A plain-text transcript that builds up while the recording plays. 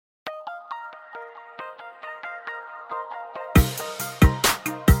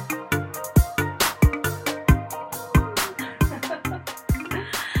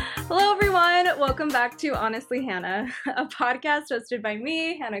welcome back to Honestly Hannah, a podcast hosted by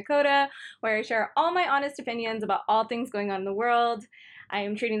me, Hannah Coda, where I share all my honest opinions about all things going on in the world. I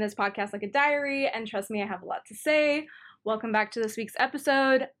am treating this podcast like a diary, and trust me, I have a lot to say. Welcome back to this week's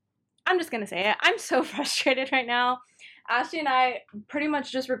episode. I'm just going to say it. I'm so frustrated right now. Ashley and I pretty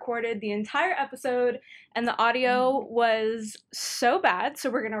much just recorded the entire episode, and the audio was so bad,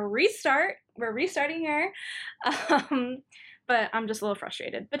 so we're going to restart. We're restarting here. But I'm just a little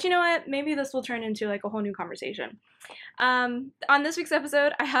frustrated. But you know what? Maybe this will turn into like a whole new conversation. On this week's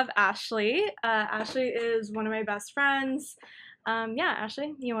episode, I have Ashley. Ashley is one of my best friends.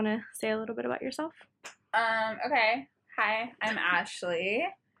 Ashley, you want to say a little bit about yourself? Okay. Hi, I'm Ashley.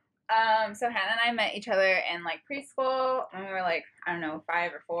 So Hannah and I met each other in like preschool when we were like, I don't know,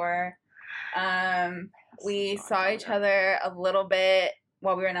 5 or 4. We saw each other a little bit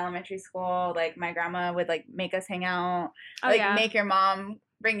while we were in elementary school. Like my grandma would like make us hang out, make your mom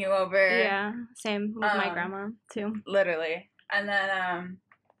bring you over. Yeah, same with my grandma too. Literally. And then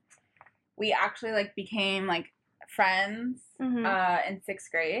we actually like became like friends in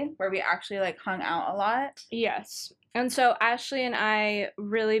 6th grade, where we actually like hung out a lot. Yes. And so Ashley and I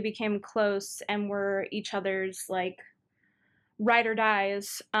really became close and were each other's like ride or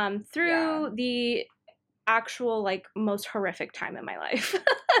dies through the actual like most horrific time in my life.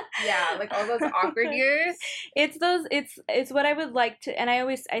 Yeah, like all those awkward years. It's what I would like to, and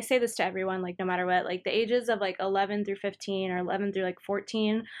I say this to everyone, like no matter what, like the ages of like 11 through 15 or 11 through like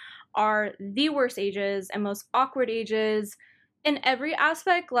 14 are the worst ages and most awkward ages in every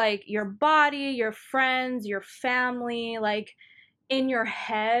aspect, like your body, your friends, your family, like in your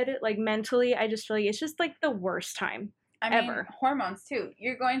head, like mentally. I just feel like it's just like the worst time. I mean, hormones, too.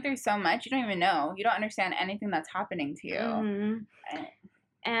 You're going through so much, you don't even know. You don't understand anything that's happening to you. Mm-hmm.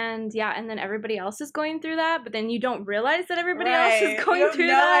 And then everybody else is going through that, but then you don't realize that everybody else is going through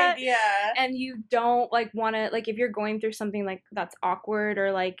that. You have no idea. And you don't, like, want to, like, if you're going through something, like, that's awkward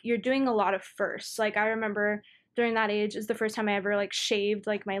or, like, you're doing a lot of firsts. Like, I remember during that age is the first time I ever, like, shaved,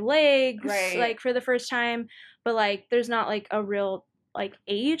 like, my legs, like, for the first time. But, like, there's not, like, a real like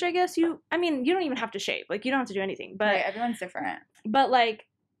age, I guess. You don't even have to shave, like you don't have to do anything, but everyone's different. But like,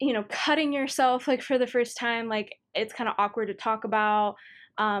 you know, cutting yourself like for the first time, like it's kind of awkward to talk about.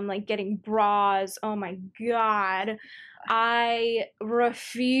 Like getting bras, oh my god, I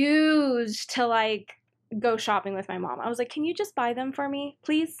refused to like go shopping with my mom. I was like, can you just buy them for me,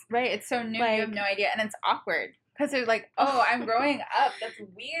 please? Right, it's so new, like, you have no idea, and it's awkward. Because they're like, oh, I'm growing up. That's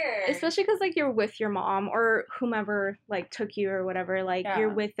weird. Especially because, like, you're with your mom or whomever, like, took you or whatever. Like,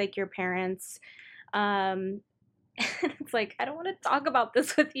 you're with, like, your parents. And it's like, I don't want to talk about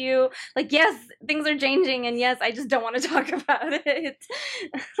this with you. Like, yes, things are changing. And, yes, I just don't want to talk about it.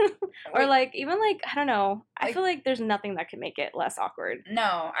 Or, like, even, like, I don't know. I feel like there's nothing that could make it less awkward.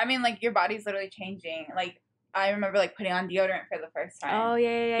 No. I mean, like, your body's literally changing. Like, I remember, like, putting on deodorant for the first time. Oh,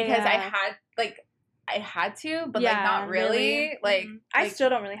 yeah. Because I had to, but, like, not really. Like, I still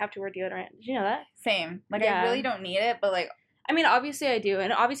don't really have to wear deodorant. Did you know that? Same. Like, I really don't need it, but, like... I mean, obviously I do,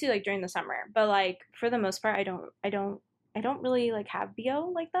 and obviously, like, during the summer. But, like, for the most part, I don't really, like, have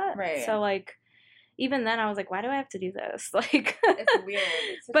BO like that. Right. So, like, even then, I was like, why do I have to do this? Like... It's weird.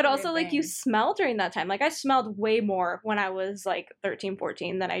 But also, like, you smell during that time. Like, I smelled way more when I was, like, 13,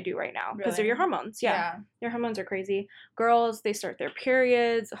 14 than I do right now. Because of your hormones. Yeah. Your hormones are crazy. Girls, they start their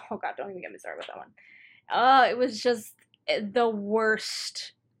periods. Oh, God, don't even get me started with that one. It was just the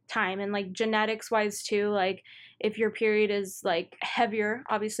worst time. And, like, genetics-wise, too, like, if your period is, like, heavier,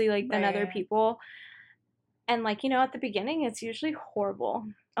 obviously, like, than other people. And, like, you know, at the beginning, it's usually horrible.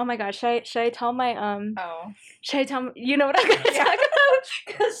 Oh, my gosh. Should I tell my, Should I tell, you know what I'm going to talk about?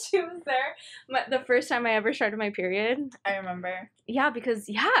 Because she was there. The first time I ever started my period. I remember. Yeah, because,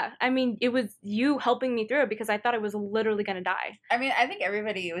 I mean, it was you helping me through it because I thought I was literally going to die. I mean, I think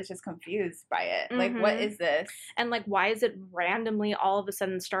everybody was just confused by it. Like, what is this? And, like, why is it randomly all of a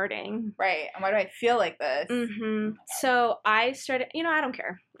sudden starting? Right. And why do I feel like this? So I started, you know, I don't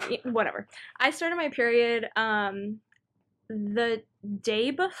care. Whatever. I started my period the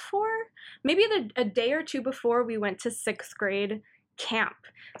day before, maybe a day or two before we went to 6th grade camp.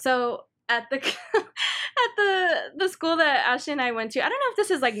 So at the the school that Ashley and I went to, I don't know if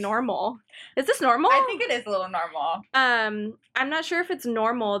this is like normal. Is this normal? I think it is a little normal. I'm not sure if it's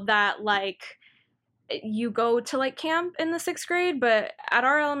normal that like you go to like camp in the 6th grade, but at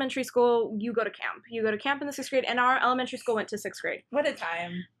our elementary school you go to camp. You go to camp in the 6th grade, and our elementary school went to 6th grade. What a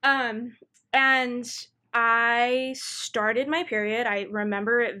time. And I started my period. I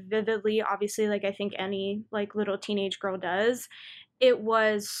remember it vividly, obviously, like I think any like little teenage girl does. it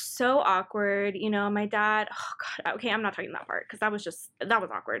was so awkward. You know, my dad, oh God, okay, I'm not talking that part because that was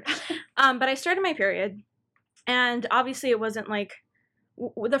awkward. But I started my period, and obviously it wasn't like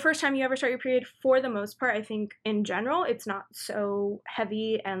the first time you ever start your period. For the most part, I think in general, it's not so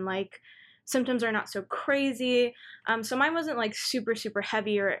heavy and like symptoms are not so crazy. So mine wasn't like super, super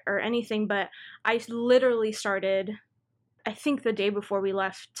heavy or anything, but I literally started, I think the day before we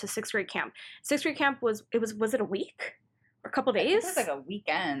left to sixth grade camp. Sixth grade camp was it a week? Or a couple days? It was like a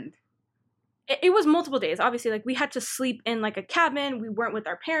weekend. It was multiple days. Obviously, like we had to sleep in like a cabin. We weren't with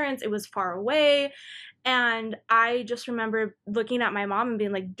our parents. It was far away. And I just remember looking at my mom and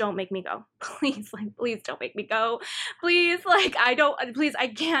being like, don't make me go. Please, like, please don't make me go. Please, like, I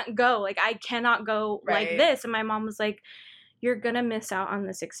can't go. Like, I cannot go like this. And my mom was like, you're gonna miss out on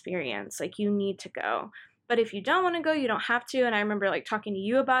this experience. Like, you need to go. But if you don't want to go, you don't have to. And I remember like talking to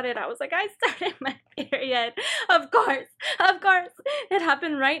you about it. I was like, I started my period. Of course. It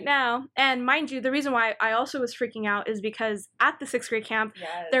happened right now. And mind you, the reason why I also was freaking out is because at the sixth grade camp,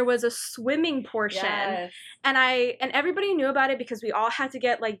 there was a swimming portion. And everybody knew about it because we all had to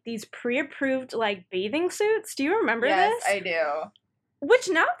get like these pre-approved like bathing suits. Do you remember this? Yes, I do. Which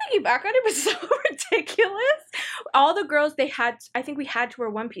now thinking back on it was so ridiculous. All the girls, I think we had to wear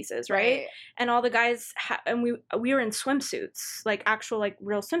one pieces, right? And all the guys, and we were in swimsuits, like actual like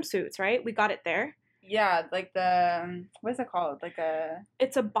real swimsuits, right? We got it there. Yeah, like the, what is it called?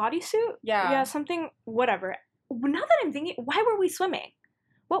 It's a bodysuit? Yeah, something, whatever. Now that I'm thinking, why were we swimming?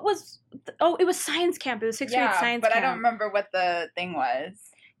 What was, it was science camp. It was sixth grade science camp. But I don't remember what the thing was.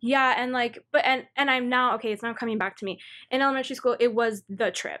 Yeah, and like, and I'm now, okay, it's now coming back to me. In elementary school, it was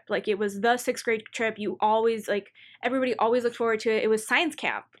the trip. Like, it was the sixth grade trip. You always, like, everybody always looked forward to it. It was science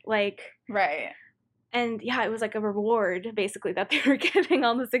camp. Like. Right. And yeah, it was like a reward, basically, that they were giving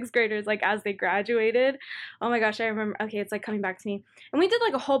all the sixth graders, like, as they graduated. Oh my gosh, I remember. Okay, it's like coming back to me. And we did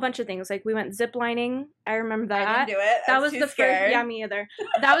like a whole bunch of things. Like, we went zip lining. I remember that. I didn't do it. That was the scared. first. Yeah, me either.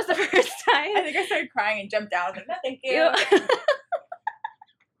 That was the first time. I think I started crying and jumped down. I was like, no, thank you.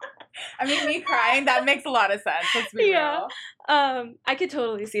 I mean, me crying, that makes a lot of sense. Let's be real. I could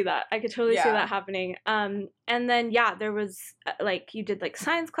totally see that. I could totally see that happening. And then, yeah, there was, like, you did, like,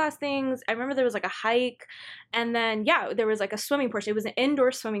 science class things. I remember there was, like, a hike. And then, yeah, there was, like, a swimming portion. It was an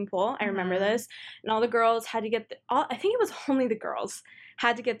indoor swimming pool. I remember this. And all the girls had to get, I think it was only the girls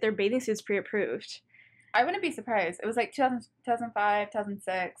had to get their bathing suits pre-approved. I wouldn't be surprised. It was, like, 2005,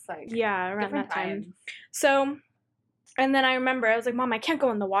 2006, like, yeah, around that time. Times. So. And then I remember, I was like, Mom, I can't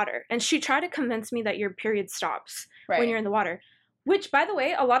go in the water. And she tried to convince me that your period stops when you're in the water. Which, by the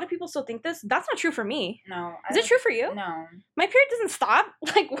way, a lot of people still think this. That's not true for me. No. Is it true for you? No. My period doesn't stop.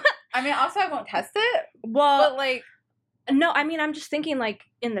 Like, what? I mean, also, I won't test it. Well. But, like. No, I mean, I'm just thinking, like,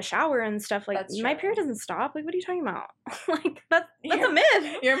 in the shower and stuff. Like, my period doesn't stop. Like, what are you talking about? Like, that's a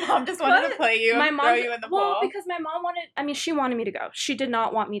myth. Your mom just wanted to play you and throw you in the pool? Well, because my mom she wanted me to go. She did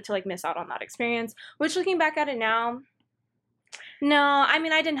not want me to, like, miss out on that experience. Which, looking back at it now, no, I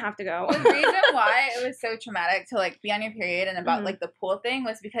mean, I didn't have to go. The reason why it was so traumatic to, like, be on your period and about, like, the pool thing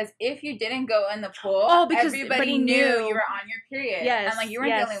was because if you didn't go in the pool, because everybody knew you were on your period. Yes, and, like, you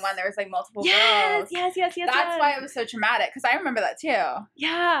weren't the only one. There was, like, multiple girls. Yes. That's why it was so traumatic, because I remember that, too.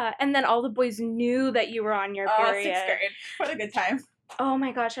 Yeah, and then all the boys knew that you were on your period. Sixth grade. What a good time. Oh,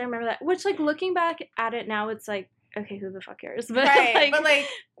 my gosh, I remember that. Which, like, looking back at it now, it's like, okay, who the fuck cares? But, right, but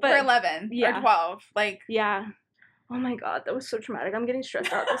we're 11 or 12. Like, yeah. Oh my god, that was so traumatic. I'm getting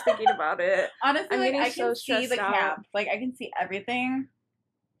stressed out just thinking about it. Honestly, like, I can see the camp. Like, I can see everything.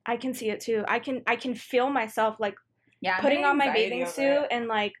 I can see it too. I can feel myself, like, putting on my bathing suit and,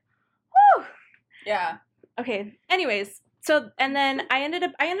 like, whoo! Yeah. Okay. Anyways, so, and then I ended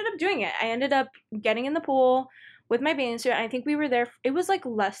up doing it. I ended up getting in the pool with my bathing suit, and I think we were there, it was, like,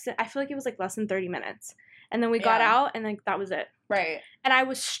 I feel like it was, like, less than 30 minutes. And then we got out, and, like, that was it. Right. And I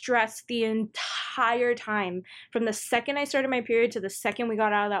was stressed the entire time. From the second I started my period to the second we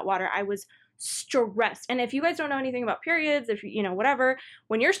got out of that water, I was stressed. And if you guys don't know anything about periods, if you know, whatever,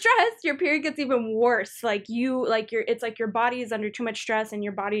 when you're stressed, your period gets even worse. Like, it's like your body is under too much stress, and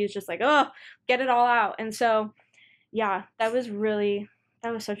your body is just like, oh, get it all out. And so, yeah, that was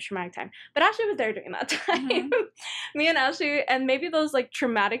such a traumatic time. But Ashley was there during that time. Mm-hmm. Me and Ashley, and maybe those, like,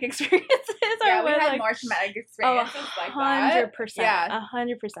 traumatic experiences. Yeah, we had, like, more traumatic experiences like that. 100%. Yeah.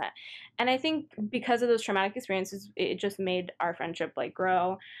 100%. And I think because of those traumatic experiences, it just made our friendship, like,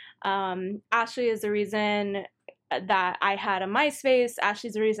 grow. Ashley is the reason that I had a MySpace.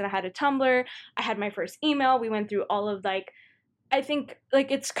 Ashley's the reason I had a Tumblr. I had my first email. We went through all of, like, I think,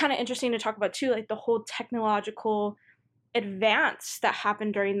 like, it's kind of interesting to talk about, too, like, the whole technological advance that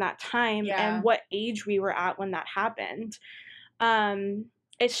happened during that time and what age we were at when that happened.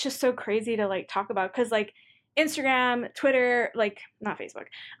 it's just so crazy to like talk about because like Instagram, Twitter, like not Facebook,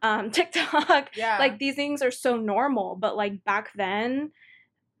 TikTok, Yeah. like these things are so normal, but like back then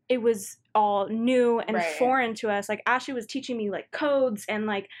it was all new and Right. foreign to us. Like Ashley was teaching me like codes and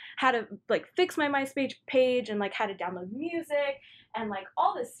like how to like fix my MySpace page and like how to download music and like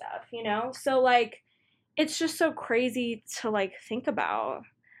all this stuff, you know? So like it's just so crazy to like think about.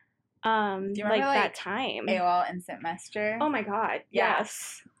 Do you remember, like like, that time. AOL Instant Messenger? Oh my god. Yeah.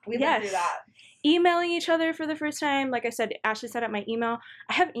 Yes. We lived through that. Emailing each other for the first time. Like I said, Ashley set up my email.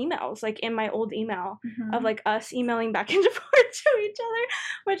 I have emails like in my old email of like us emailing back and forth to each other.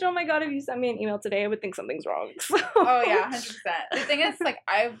 Which, oh my god, if you sent me an email today, I would think something's wrong. So. Oh yeah, 100%. The thing is, like,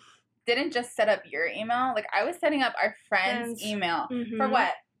 I didn't just set up your email. Like, I was setting up our friend's email for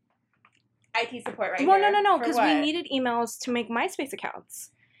what? IT support, right? Well, here. no, because we needed emails to make MySpace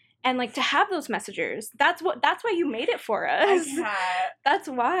accounts. And like to have those messengers. That's why you made it for us. That's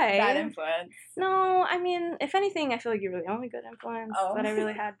why. Bad influence. No, I mean, if anything, I feel like you were the only good influence that I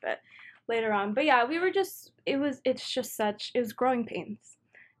really had, but later on. But yeah, we were just it was growing pains.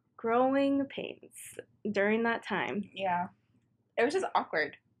 Growing pains during that time. Yeah. It was just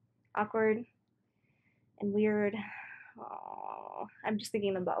awkward. Awkward and weird. Oh, I'm just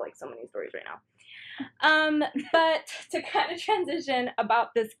thinking about like so many stories right now. But to kind of transition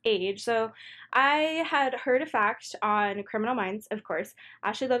about this age, so I had heard a fact on Criminal Minds, of course.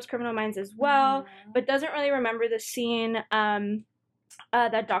 Ashley loves Criminal Minds as well, but doesn't really remember the scene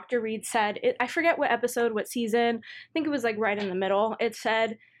that Dr. Reed said. I forget what episode, what season. I think it was like right in the middle. It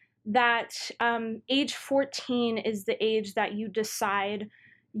said that age 14 is the age that you decide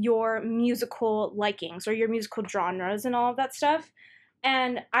your musical likings or your musical genres and all of that stuff.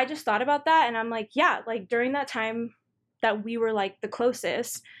 And I just thought about that and I'm like, yeah, like during that time that we were like the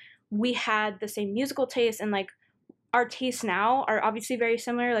closest, we had the same musical taste and like our tastes now are obviously very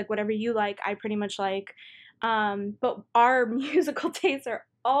similar. Like whatever you like, I pretty much like. But our musical tastes are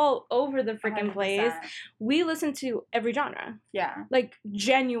all over the freaking place. We listen to every genre. Yeah. Like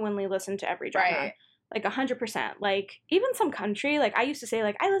genuinely listen to every genre. Right. Like 100%. Like even some country, like I used to say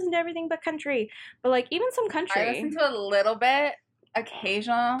like I listen to everything but country. But like even some country. I listen to a little bit.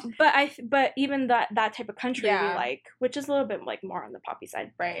 Occasional, but even that type of country we like, which is a little bit like more on the poppy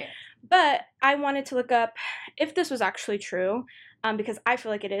side, right? But I wanted to look up if this was actually true, because I feel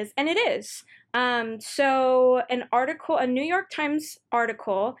like it is, and it is. So a New York Times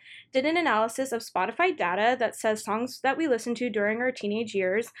article did an analysis of Spotify data that says songs that we listen to during our teenage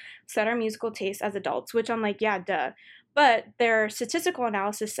years set our musical tastes as adults, which I'm like, yeah, duh. But their statistical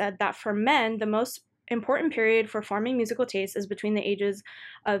analysis said that for men, the most important period for forming musical taste is between the ages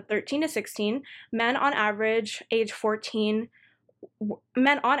of 13 to 16. Men on average were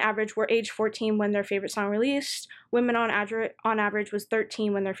age 14 when their favorite song released. Women on average was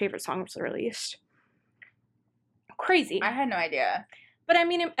 13 when their favorite song was released. Crazy. I had no idea. But I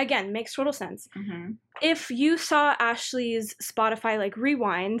mean, again, makes total sense. If you saw Ashley's Spotify like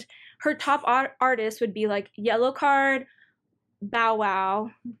rewind, her top artists would be like Yellowcard, Bow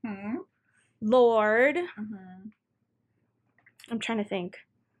Wow, Lord. I'm trying to think.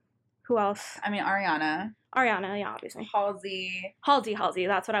 Who else? I mean, Ariana, yeah, obviously. Halsey.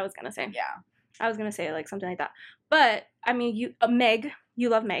 That's what I was gonna say. Yeah. I was gonna say like something like that. But I mean, Meg. You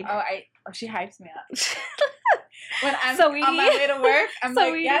love Meg. Oh, she hypes me up. When I'm on my way to work, I'm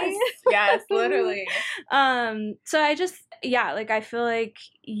like, yes, literally. So I just, like I feel like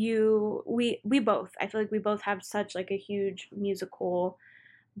we both have such like a huge musical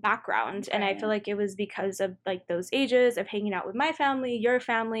background, and I feel like it was because of like those ages of hanging out with my family, your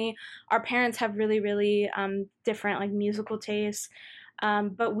family. Our parents have really, really different like musical tastes,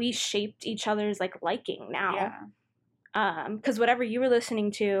 but we shaped each other's like liking now. Because whatever you were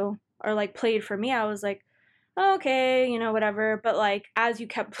listening to or like played for me, I was like, oh, okay, whatever. But like as you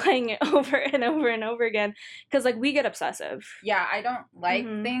kept playing it over and over and over again, because like we get obsessive. Yeah, I don't like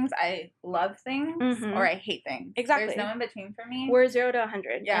things. I love things or I hate things. Exactly. There's no in between for me. We're 0 to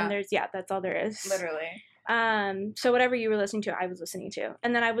 100. Yeah. And that's all there is. Literally. So whatever you were listening to, I was listening to.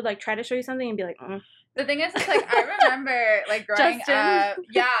 And then I would like try to show you something and be like, The thing is, like, I remember, like, growing up.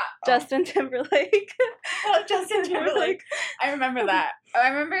 Yeah. Justin Timberlake. Oh, Justin Timberlake. I remember that. I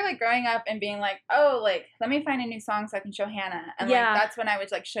remember, like, growing up and being like, oh, like, let me find a new song so I can show Hannah. And, like, that's when I would,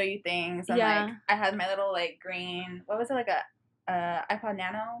 like, show you things. And, like, I had my little, like, green, what was it, like a iPod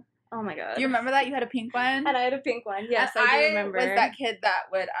Nano? Oh, my God. Do you remember that? You had a pink one? And I had a pink one. Yes, I do remember. I was that kid that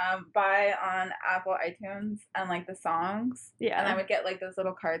would buy on Apple iTunes and, like, the songs. Yeah. And I would get, like, those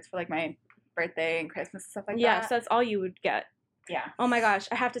little cards for, like, my birthday and Christmas and stuff like that. Yeah, so that's all you would get. Yeah. Oh my gosh,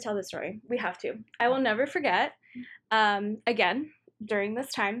 I have to tell this story. We have to. I will never forget. Again, during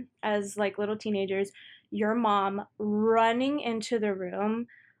this time, as like little teenagers, your mom running into the room,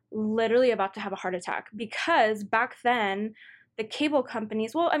 literally about to have a heart attack, because back then, the cable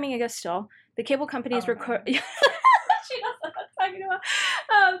companies. Well, I mean, I guess still the cable companies were. No. She knows what I'm talking about.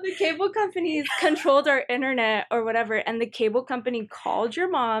 The cable companies controlled our internet or whatever, and the cable company called your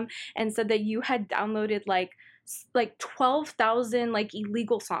mom and said that you had downloaded like 12,000 like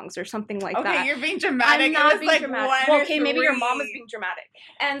illegal songs or something like that. Okay, you're being dramatic. I'm not it was being like dramatic. Well, okay, maybe your mom was being dramatic.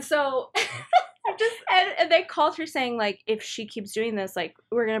 And so and they called her saying like, if she keeps doing this, like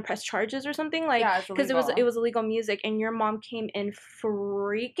we're gonna press charges or something, like because it was illegal music. And your mom came in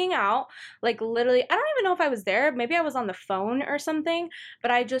freaking out, like literally. I don't even know if I was there. Maybe I was on the phone or something.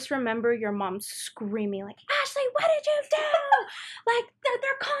 But I just remember your mom screaming like, Ashley, what did you do? Like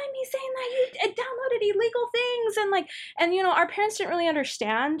they're calling me saying that you downloaded illegal things, and you know, our parents didn't really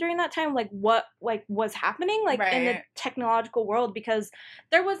understand during that time like what like was happening like in the technological world, because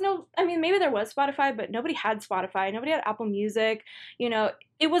there was no, I mean, maybe there was Spotify, but nobody had Spotify, nobody had Apple Music, you know.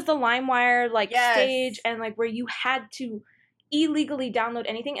 It was the LimeWire like stage, and like where you had to illegally download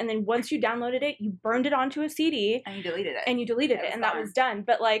anything, and then once you downloaded it, you burned it onto a CD and you deleted it, and that was done.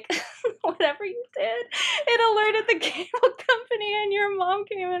 But like whatever you did, it alerted the cable company, and your mom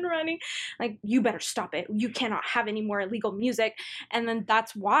came in running like, you better stop it, you cannot have any more illegal music. And then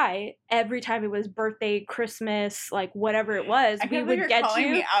that's why every time it was birthday, Christmas, like whatever it was, we would get you.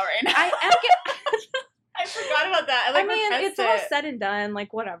 Me out right now. I forgot about that. I mean, it's all said and done,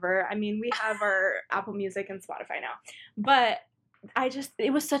 like, whatever. I mean, we have our Apple Music and Spotify now. But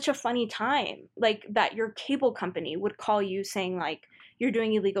it was such a funny time, like, that your cable company would call you saying, like, you're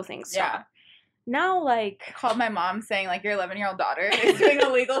doing illegal things. Stop. Yeah. Now, like... I called my mom saying, like, your 11-year-old daughter is doing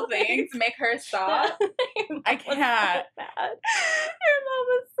illegal things. Make her stop. I can't. So bad. Your mom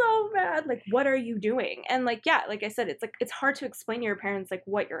was so bad. Like, what are you doing? And, like, yeah, like I said, it's, like, it's hard to explain to your parents, like,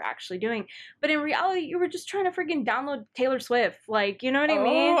 what you're actually doing. But in reality, you were just trying to freaking download Taylor Swift. Like, you know what I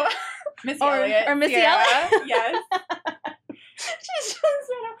mean? Missy Elliott. Or Missy Elliott. Yes. She's just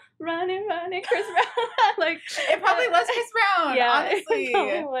running, Chris Brown. Like, it probably was Chris Brown. Yeah, honestly, it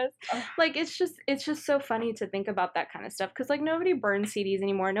probably was. Like, it's just so funny to think about that kind of stuff, because like nobody burns CDs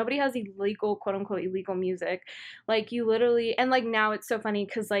anymore. Nobody has illegal, quote unquote, illegal music. Like, you literally, and like now it's so funny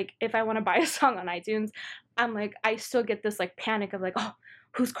because like if I want to buy a song on iTunes, I'm like, I still get this like panic of like, oh,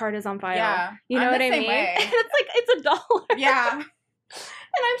 whose card is on file? Yeah, you know what I mean? And it's like, it's $1. Yeah.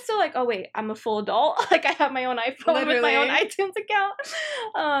 And I'm still like, oh wait, I'm a full adult. Like, I have my own iPhone with my own iTunes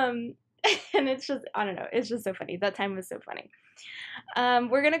account. And it's just, I don't know, it's just so funny. That time was so funny.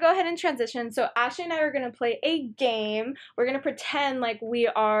 We're gonna go ahead and transition. So Ashley and I are gonna play a game. We're gonna pretend like we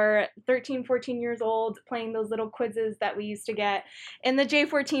are 13, 14 years old, playing those little quizzes that we used to get in the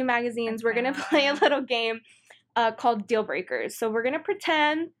J14 magazines. We're gonna play a little game called Deal Breakers. So we're gonna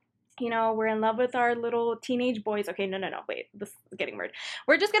pretend, you know, we're in love with our little teenage boys. Okay, no, wait, this is getting weird.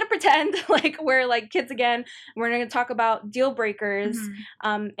 We're just gonna pretend like we're like kids again. We're gonna talk about deal breakers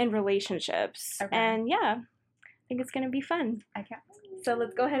in relationships. Okay. And yeah, I think it's gonna be fun. I can't. So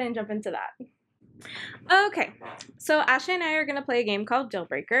let's go ahead and jump into that. Okay, so Ashley and I are gonna play a game called Deal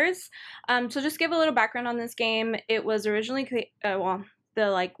Breakers. So just give a little background on this game. It was originally the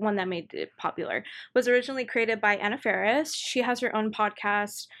like one that made it popular was originally created by Anna Faris. She has her own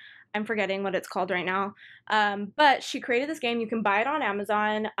podcast. I'm forgetting what it's called right now. But she created this game. You can buy it on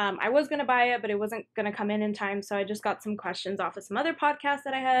Amazon. I was going to buy it, but it wasn't going to come in time. So I just got some questions off of some other podcasts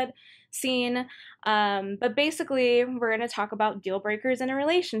that I had seen. But basically, we're going to talk about deal breakers in a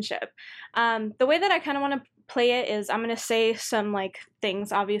relationship. The way that I kind of want to play it is I'm going to say some like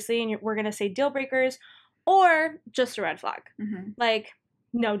things, obviously, and we're going to say deal breakers or just a red flag. Like,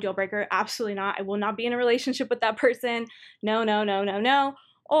 no deal breaker, absolutely not. I will not be in a relationship with that person. No.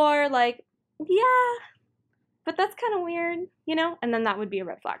 Or like, yeah, but that's kind of weird, you know? And then that would be a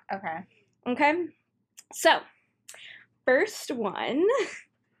red flag. Okay? So, first one,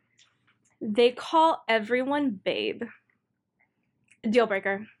 they call everyone babe. Deal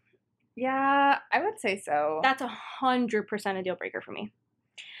breaker. Yeah, I would say so. That's 100% a deal breaker for me.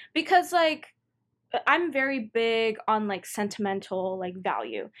 Because, like, I'm very big on, like, sentimental, like,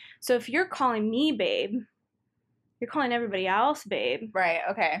 value. So if you're calling me babe, you're calling everybody else babe. Right,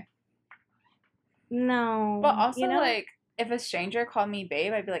 okay. No. But also, you know? Like, if a stranger called me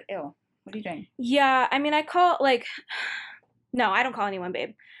babe, I'd be like, ew, what are you doing? Yeah, I mean, I call, like, no, I don't call anyone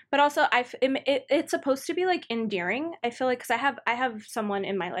babe. But also, it's supposed to be, like, endearing. I feel like, because I have someone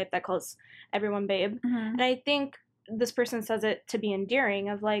in my life that calls everyone babe. And I think this person says it to be endearing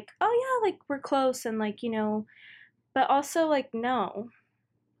of, like, oh, yeah, like, we're close and, like, you know, But also, like, no.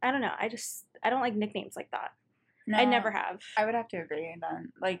 I don't know. I don't like nicknames like that. No, I never have. I would have to agree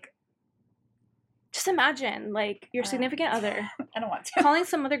then. Like, Just imagine, like, your significant other I don't want to. calling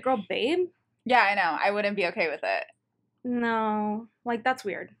some other girl babe. Yeah, I know. I wouldn't be okay with it. No. Like, that's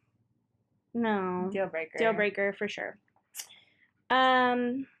weird. No. Deal breaker. Deal breaker for sure.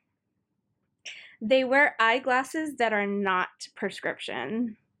 They wear eyeglasses that are not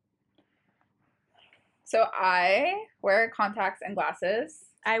prescription. So I wear contacts and glasses.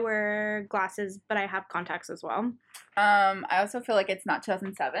 I wear glasses, but I have contacts as well. I also feel like it's not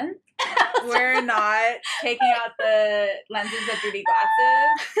 2007. We're not taking out the lenses of beauty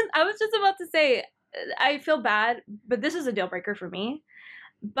glasses. I was just about to say, I feel bad, but this is a deal breaker for me.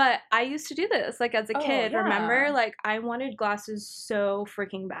 But I used to do this, like, as a kid, yeah. remember? Like, I wanted glasses so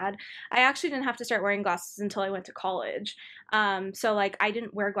freaking bad. I actually didn't have to start wearing glasses until I went to college. So, like, I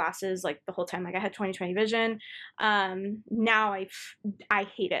didn't wear glasses, like, the whole time. Like, I had 20/20 vision. Now I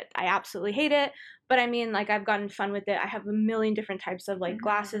hate it. I absolutely hate it. But, I mean, like, I've gotten fun with it. I have a million different types of, like,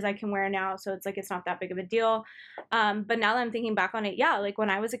 glasses I can wear now. So, it's, like, it's not that big of a deal. But now that I'm thinking back on it, yeah, like, when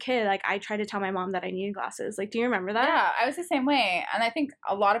I was a kid, like, I tried to tell my mom that I needed glasses. Like, do you remember that? Yeah, I was the same way. And I think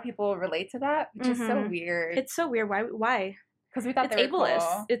a lot of people relate to that, which is so weird. It's so weird. Why? Because we thought It's they were ableist.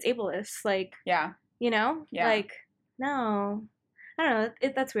 cool. It's ableist. Like, Yeah. you know? Yeah. Like, no. I don't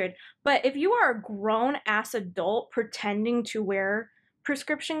know. That's weird. But if you are a grown-ass adult pretending to wear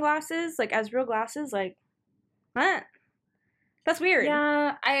prescription glasses, like, as real glasses, like, what? That's weird.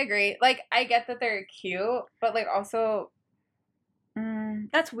 Yeah, I agree. Like, I get that they're cute, but, like, also...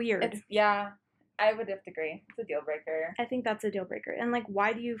 That's weird. Yeah, I would have to agree. It's a deal breaker. I think that's a deal breaker. And, like,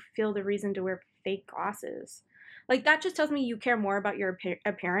 why do you feel the reason to wear fake glasses? Like, that just tells me you care more about your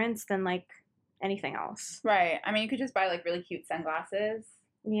appearance than, like, anything else. Right. I mean, you could just buy, like, really cute sunglasses.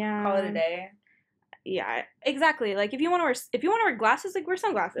 Yeah. Call it a day. Yeah, exactly. Like, if you want to wear glasses, like, wear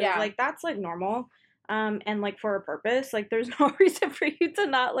sunglasses. Yeah. Like, that's, like, normal. And, like, for a purpose. Like, there's no reason for you to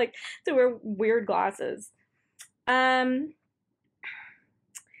not, like, to wear weird glasses.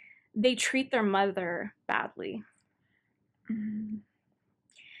 They treat their mother badly.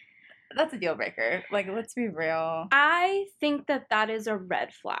 That's a deal breaker. Like, let's be real. I think that is a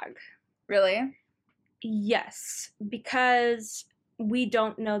red flag. Really? Yes, because we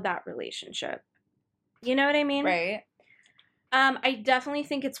don't know that relationship. You know what I mean? Right. I definitely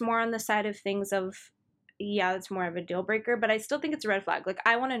think it's more on the side of things of, yeah, it's more of a deal breaker, but I still think it's a red flag. Like,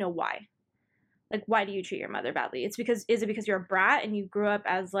 I want to know why. Like, why do you treat your mother badly? Is it because you're a brat and you grew up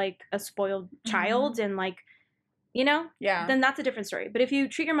as, like, a spoiled child and, like, you know? Yeah. Then that's a different story. But if you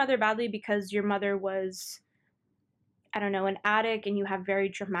treat your mother badly because your mother was, I don't know, an addict and you have very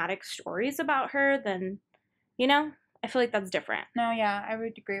dramatic stories about her, then, you know, I feel like that's different. No, yeah, I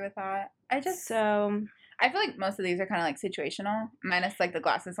would agree with that. I feel like most of these are kind of, like, situational, minus, like, the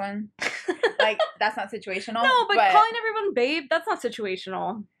glasses one. Like, that's not situational. No, but calling everyone babe, that's not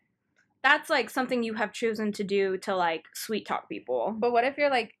situational. That's, like, something you have chosen to do to, like, sweet talk people. But what if you're,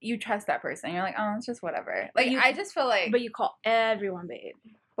 like, you trust that person? You're like, oh, it's just whatever. Like, I just feel like... But you call everyone babe.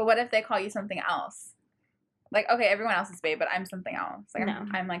 But what if they call you something else? Like, okay, everyone else is babe, but I'm something else. Like, no.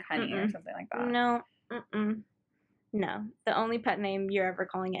 I'm like, honey or something like that. No. No. The only pet name you're ever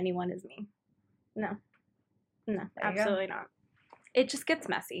calling anyone is me. No, absolutely not. It just gets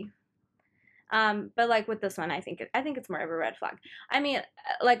messy. But, like, with this one, I think it's more of a red flag. I mean,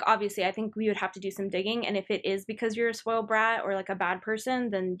 like, obviously, I think we would have to do some digging, and if it is because you're a spoiled brat or, like, a bad person,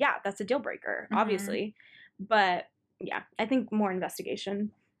 then, yeah, that's a deal breaker, obviously. But, yeah, I think more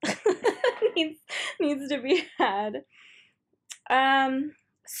investigation needs to be had.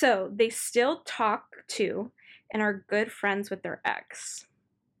 So, they still talk to and are good friends with their ex.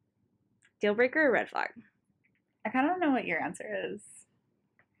 Deal breaker or red flag? I kind of don't know what your answer is.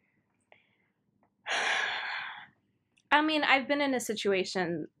 I mean, I've been in a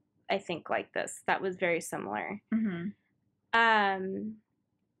situation, I think, like this that was very similar. Yeah,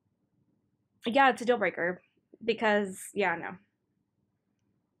 it's a deal breaker because, yeah, no.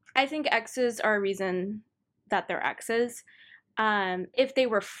 I think exes are a reason that they're exes. If they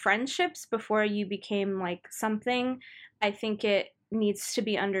were friendships before you became, like, something, I think it needs to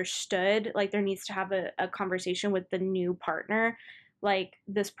be understood. Like, there needs to have a conversation with the new partner. Like,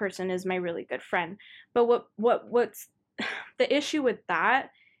 this person is my really good friend. But what's the issue with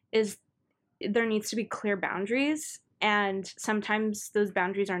that is there needs to be clear boundaries, and sometimes those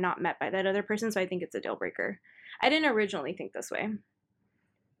boundaries are not met by that other person, so I think it's a deal breaker. I didn't originally think this way,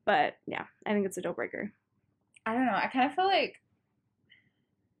 but yeah, I think it's a deal breaker. I don't know. I kind of feel like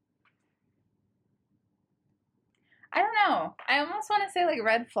I don't know. I almost want to say like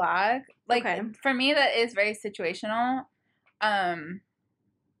red flag. Like Okay. for me, that is very situational.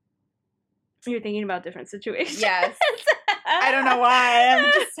 You're thinking about different situations. Yes. I don't know why.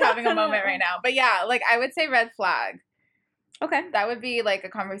 I'm just having a moment right now. But yeah, like I would say red flag. Okay. That would be like a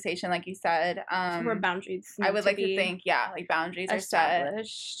conversation, like you said. Where boundaries I would like to be think, yeah, like boundaries are set.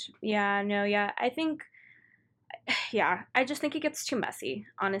 established. Yeah, no, yeah. I think, yeah, I just think it gets too messy,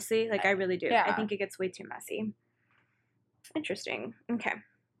 honestly. Like, I really do. Yeah. I think it gets way too messy. Interesting. Okay.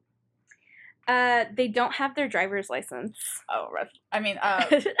 They don't have their driver's license. Oh,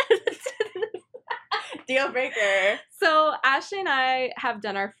 deal breaker. So Ashley and I have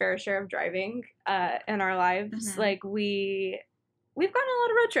done our fair share of driving in our lives. Mhm. Like we've gone on a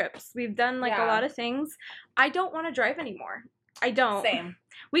lot of road trips. We've done like a lot of things. I don't want to drive anymore. I don't. Same.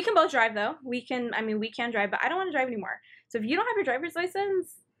 We can both drive though. We can drive, but I don't want to drive anymore. So if you don't have your driver's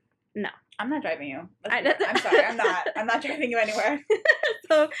license, no. I'm not driving you. I'm sorry. I'm not. I'm not driving you anywhere.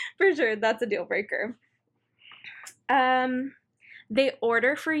 So for sure, that's a deal breaker. They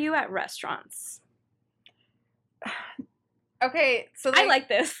order for you at restaurants. Okay, so I like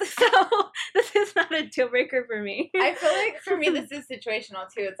this. So this is not a deal breaker for me. I feel like for me this is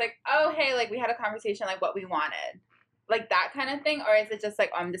situational too. It's like, oh hey, like we had a conversation like what we wanted. Like that kind of thing, or is it just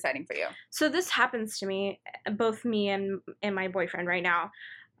like, oh, I'm deciding for you? So this happens to me, both me and my boyfriend right now.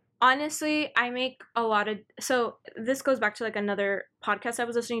 Honestly, I make a lot of, so this goes back to like another podcast I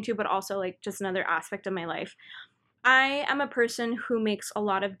was listening to, but also like just another aspect of my life. I am a person who makes a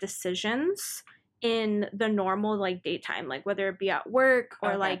lot of decisions in the normal like daytime, like whether it be at work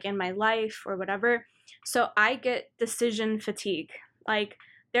or like in my life or whatever. So I get decision fatigue. Like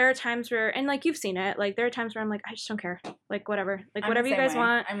there are times where, and like you've seen it, like there are times where I'm like, I just don't care, like whatever, like whatever you guys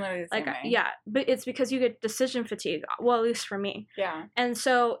want. I'm literally the same way. Yeah, but it's because you get decision fatigue. Well, at least for me. Yeah. And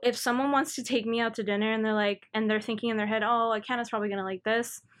so if someone wants to take me out to dinner and they're like, and they're thinking in their head, oh, like Hannah's probably gonna like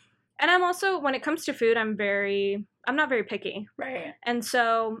this. And I'm also, when it comes to food, I'm not very picky. Right. And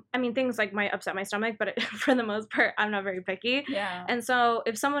so, I mean, things like might upset my stomach, but for the most part, I'm not very picky. Yeah. And so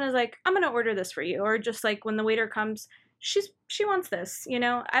if someone is like, I'm gonna order this for you, or just like when the waiter comes, she wants this, you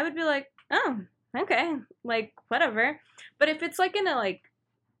know, I would be like, oh, okay, like whatever. But if it's like in a like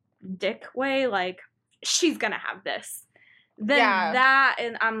dick way, like she's gonna have this, then that,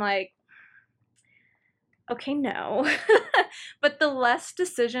 and I'm like, okay, no. But the less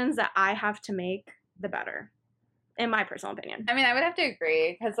decisions that I have to make, the better, in my personal opinion. I mean, I would have to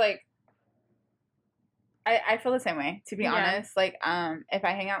agree, because like I feel the same way, to be honest. Like if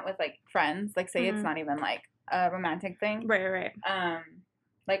I hang out with like friends, like say it's not even like a romantic thing, right,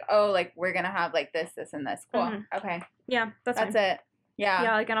 like, oh, like we're gonna have like this and this, cool, okay, yeah, that's fine. It,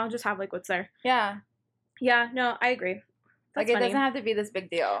 yeah, like, and I'll just have like what's there. Yeah, no, I agree. That's like funny. It doesn't have to be this big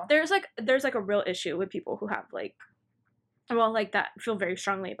deal. There's like a real issue with people who have like, well, like that feel very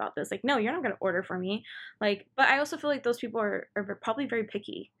strongly about this, like, no, you're not gonna order for me, like, but I also feel like those people are probably very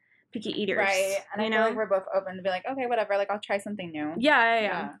picky eaters, right? And I know, feel like we're both open to be like, okay, whatever, like I'll try something new.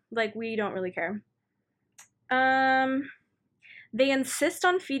 Yeah. Like we don't really care. They insist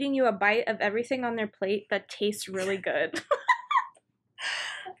on feeding you a bite of everything on their plate that tastes really good.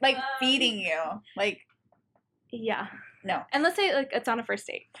 Like feeding you, like, yeah, no. And let's say like it's on a first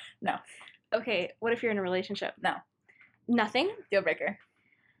date. No. Okay, what if you're in a relationship? No. Nothing? Deal breaker.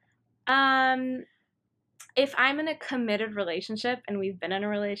 If I'm in a committed relationship and we've been in a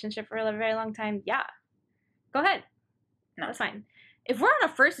relationship for a very long time, yeah, go ahead. No, that's fine. If we're on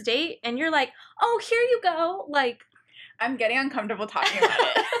a first date and you're like, oh, here you go, like, I'm getting uncomfortable talking about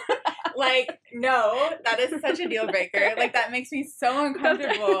it. Like, no, that is such a deal breaker. Like, that makes me so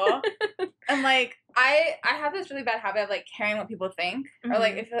uncomfortable. And like, I have this really bad habit of like caring what people think, or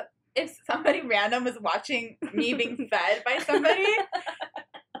like if somebody random was watching me being fed by somebody, if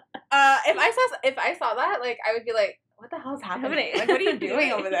I saw that, like, I would be like, what the hell's happening? Like, what are you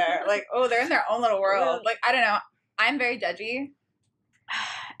doing over there? Like, oh, they're in their own little world. Like, I don't know. I'm very judgy.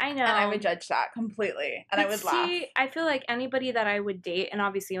 I know. And I would judge that completely. And I would laugh. I feel like anybody that I would date, and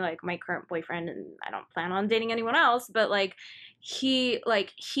obviously like my current boyfriend, and I don't plan on dating anyone else, but like he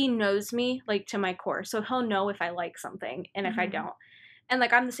knows me like to my core. So he'll know if I like something and if I don't. And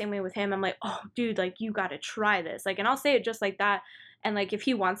like I'm the same way with him. I'm like, oh dude, like you gotta try this. Like, and I'll say it just like that. And like if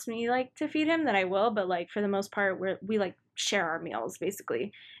he wants me like to feed him, then I will. But like for the most part, we like share our meals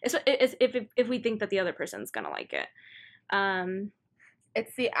basically. It's if we think that the other person's gonna like it.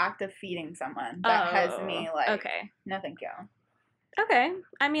 It's the act of feeding someone that has me like, okay, no thank you. Okay.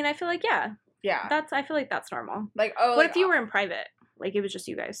 I mean, I feel like, yeah. I feel like that's normal. Like, oh. What if you were in private? Like, it was just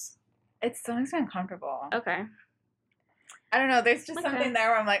you guys? It still makes me uncomfortable. Okay. I don't know. There's just something there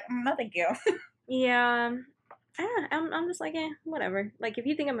where I'm like, no thank you. Yeah. I'm just like, whatever. Like, if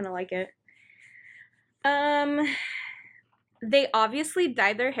you think I'm gonna like it. They obviously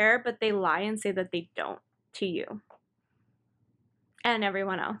dye their hair, but they lie and say that they don't to you and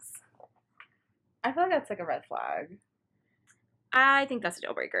everyone else. I feel like that's like a red flag. I think that's a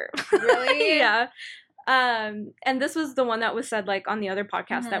deal breaker. Really? Yeah. And this was the one that was said like on the other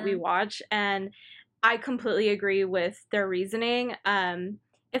podcast that we watch, and I completely agree with their reasoning.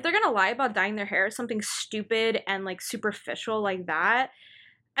 If they're gonna lie about dyeing their hair, something stupid and like superficial like that,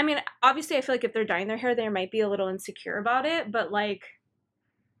 I mean, obviously I feel like if they're dyeing their hair, they might be a little insecure about it, but like,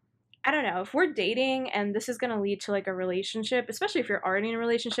 I don't know, if we're dating and this is gonna lead to like a relationship, especially if you're already in a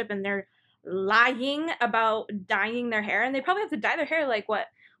relationship and they're lying about dyeing their hair, and they probably have to dye their hair like what,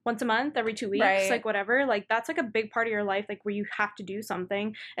 once a month, every 2 weeks, Right. like whatever, like that's like a big part of your life, like where you have to do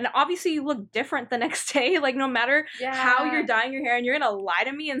something, and obviously you look different the next day, like no matter how you're dyeing your hair, and you're gonna lie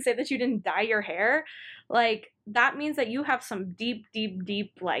to me and say that you didn't dye your hair, like that means that you have some deep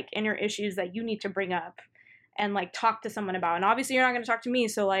like inner issues that you need to bring up and like talk to someone about, and obviously you're not gonna talk to me,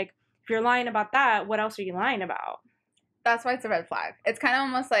 so like if you're lying about that, what else are you lying about? That's why it's a red flag. It's kind of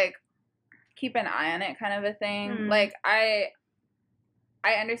almost like keep an eye on it kind of a thing. Like I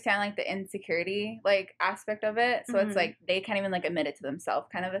understand like the insecurity like aspect of it, so it's like they can't even like admit it to themselves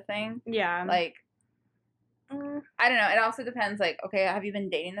kind of a thing. Yeah. Like I don't know, it also depends, like, okay, have you been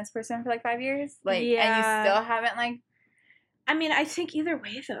dating this person for like 5 years, like, and you still haven't like, I mean, I think either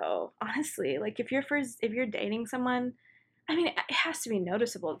way though, honestly, like if you're dating someone, I mean, it has to be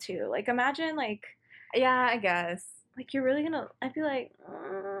noticeable too. Like imagine like, yeah, I guess, like you're really gonna, I'd be like,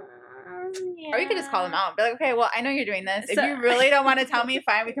 yeah. Or you could just call them out. Be like, okay, well, I know you're doing this. If you really don't want to tell me,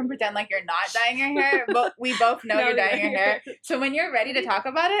 fine, we can pretend like you're not dyeing your hair. But we both know you're dyeing your hair. So when you're ready to talk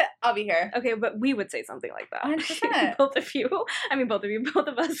about it, I'll be here. Okay, but we would say something like that. 100%. Both of you. I mean, both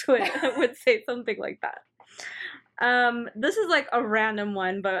of us would say something like that. This is like a random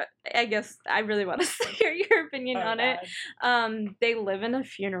one, but I guess I really want to hear your opinion on it. They live in a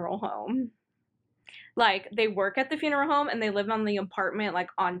funeral home. Like, they work at the funeral home and they live on the apartment, like,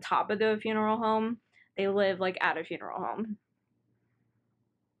 on top of the funeral home. They live, like, at a funeral home.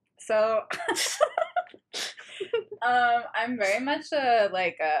 So, I'm very much a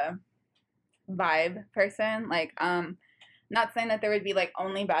vibe person. Like, not saying that there would be, like,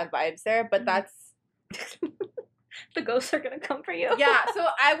 only bad vibes there, but that's... The ghosts are gonna come for you. Yeah, so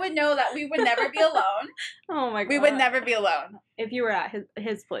I would know that we would never be alone. Oh, my God. We would never be alone. If you were at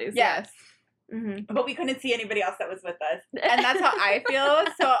his place. Yes. Mm-hmm. But we couldn't see anybody else that was with us. And that's how I feel.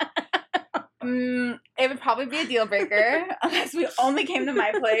 So it would probably be a deal breaker unless we only came to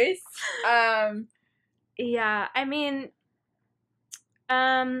my place. Yeah, I mean,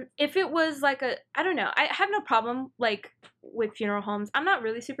 if it was like I don't know, I have no problem like with funeral homes. I'm not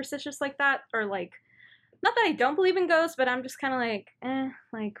really superstitious like that, or like, not that I don't believe in ghosts, but I'm just kind of like,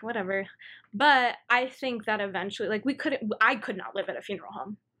 like whatever. But I think that eventually, like I could not live at a funeral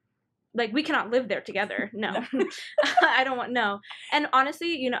home. Like, we cannot live there together. No. I don't want, no. And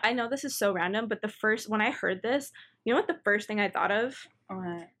honestly, you know, I know this is so random, but when I heard this, you know what the first thing I thought of?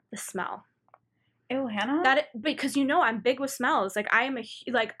 What? The smell. Ew, Hannah? Because you know I'm big with smells. Like, I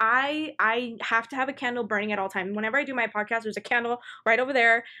have to have a candle burning at all times. Whenever I do my podcast, there's a candle right over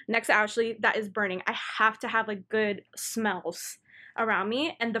there next to Ashley that is burning. I have to have, like, good smells around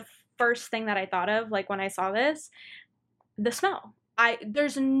me. And the first thing that I thought of, like, when I saw this, the smell.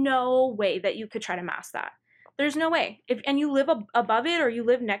 There's no way that you could try to mask that. There's no way. And you live above it, or you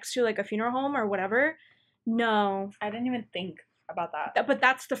live next to like a funeral home or whatever. No. I didn't even think about that. But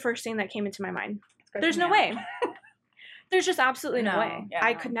that's the first thing that came into my mind. There's no way. There's just absolutely no way. Yeah,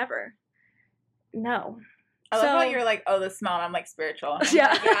 I could never. No. I love how you're like, oh, the smell, and I'm like spiritual. Yeah.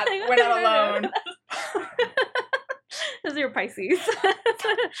 Like, yeah, we're not alone. This is your Pisces. This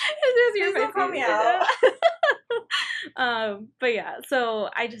is your Pisces. Call me out. But yeah, so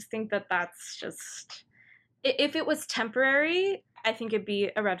I just think that that's just, if it was temporary, I think it'd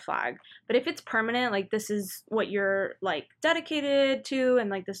be a red flag. But if it's permanent, like this is what you're like dedicated to, and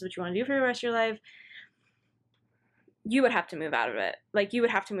like this is what you want to do for the rest of your life, you would have to move out of it. Like, you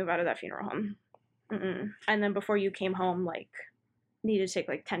would have to move out of that funeral home. And then before you came home, like, needed to take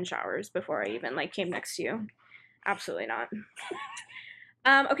like 10 showers before I even like came next to you. Absolutely not.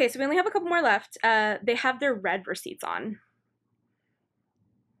 Okay, so we only have a couple more left. They have their red receipts on.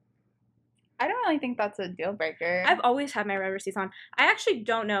 I don't really think that's a deal breaker. I've always had my red receipts on. I actually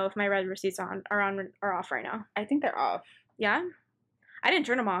don't know if my red receipts are on or off right now. I think they're off. Yeah? I didn't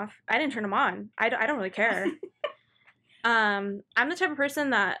turn them off. I didn't turn them on. I don't really care. I'm the type of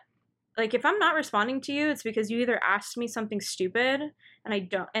person that like, if I'm not responding to you, it's because you either asked me something stupid and I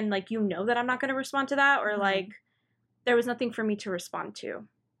don't, and, like, you know that I'm not going to respond to that, or, like, there was nothing for me to respond to,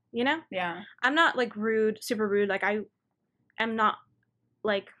 you know? Yeah. I'm not, like, rude, super rude. Like, I am not,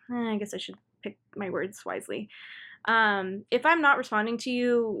 like, I guess I should pick my words wisely. If I'm not responding to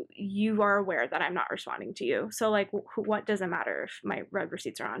you, you are aware that I'm not responding to you. So, like, what does it matter if my read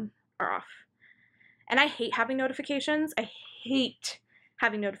receipts are on or off? And I hate having notifications. I hate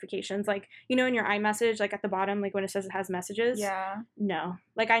having notifications. Like, you know, in your iMessage, like at the bottom, like when it says it has messages. Yeah. No.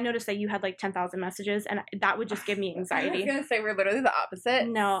 Like, I noticed that you had like 10,000 messages, and that would just give me anxiety. I was going to say, we're literally the opposite.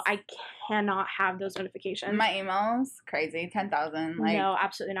 No, I cannot have those notifications. My emails, crazy, 10,000. Like, no,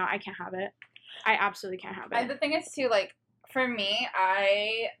 absolutely not. I can't have it. I absolutely can't have it. And the thing is, too, like, for me,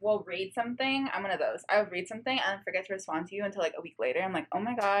 I will read something. I'm one of those. I would read something and forget to respond to you until, like, a week later. I'm like, oh,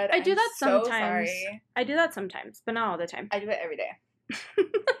 my God. I do that sometimes. So sorry. I do that sometimes, but not all the time. I do it every day.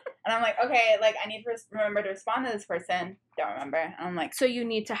 And I'm like, okay, like, I need to remember to respond to this person. Don't remember. And I'm like... So you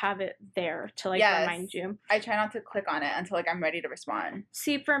need to have it there to, like, yes, remind you. I try not to click on it until, like, I'm ready to respond.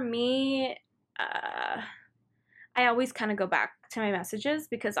 See, for me, I always kind of go back to my messages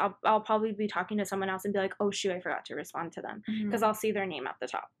because I'll probably be talking to someone else and be like, oh, shoot, I forgot to respond to them. Because I'll see their name at the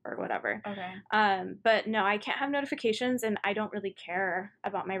top or whatever. Okay. But no, I can't have notifications, and I don't really care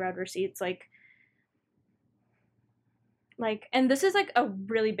about my read receipts. Like, and this is, like, a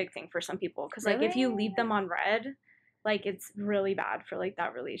really big thing for some people. Because, like, if you leave them on read, like, it's really bad for, like,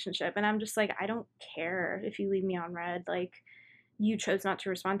 that relationship. And I'm just like, I don't care if you leave me on read. Like, you chose not to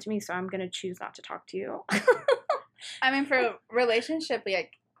respond to me, so I'm going to choose not to talk to you. I mean, for a relationship,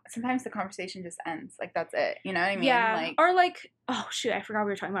 like, sometimes the conversation just ends. Like, that's it. You know what I mean? Yeah. Like, or, like, oh, shoot, I forgot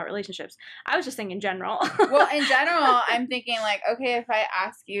we were talking about relationships. I was just saying in general. Well, in general, I'm thinking, like, okay, if I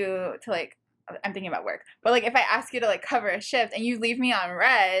ask you to, like, I'm thinking about work. But, like, if I ask you to, like, cover a shift and you leave me on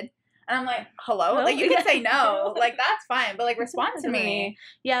read, and I'm like, hello? Like, you can say no. Like, that's fine. But, like, respond to me.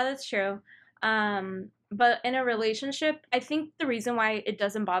 Yeah, that's true. But in a relationship, I think the reason why it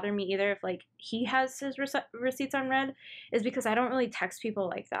doesn't bother me either if, like, he has his receipts on read is because I don't really text people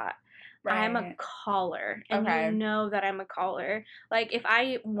like that. Right. I'm a caller, and you know that I'm a caller. Like, if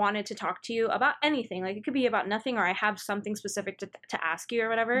I wanted to talk to you about anything, like, it could be about nothing, or I have something specific to ask you or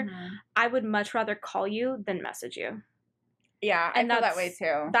whatever, I would much rather call you than message you. Yeah, and I feel that way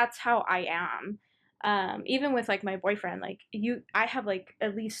too. That's how I am. Even with, like, my boyfriend, like, I have, like,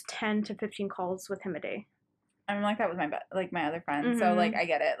 at least 10 to 15 calls with him a day. I'm like that with my other friends. So, like, I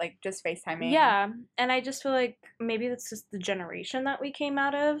get it. Like, just FaceTiming. Yeah, and I just feel like maybe that's just the generation that we came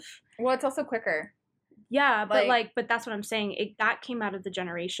out of. Well, it's also quicker. Yeah, but that's what I'm saying. That came out of the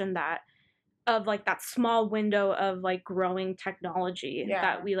generation of, like, that small window of, like, growing technology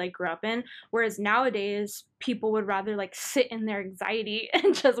that we, like, grew up in. Whereas nowadays, people would rather, like, sit in their anxiety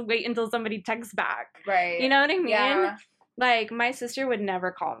and just wait until somebody texts back. Right. You know what I mean? Yeah. Like, my sister would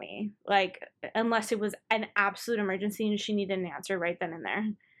never call me, like, unless it was an absolute emergency and she needed an answer right then and there.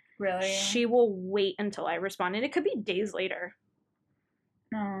 Really? She will wait until I respond, and it could be days later.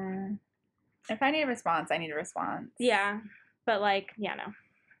 No. If I need a response, I need a response. Yeah, but, like, yeah, no.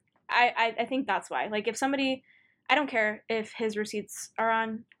 I think that's why. Like, if somebody, I don't care if his receipts are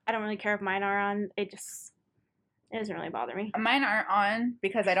on. I don't really care if mine are on. It doesn't really bother me. Mine aren't on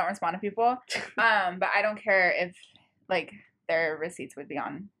because I don't respond to people. But I don't care if, like, their receipts would be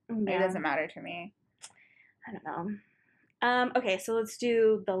on. Yeah. It doesn't matter to me. I don't know. Okay, so let's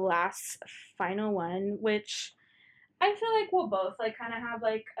do the last final one, which I feel like we'll both, like, kind of have,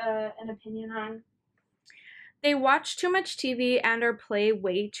 like, an opinion on. They watch too much TV and or play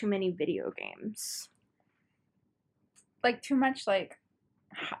way too many video games. Like, too much, like,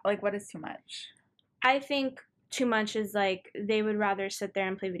 what is too much? I think too much is, like, they would rather sit there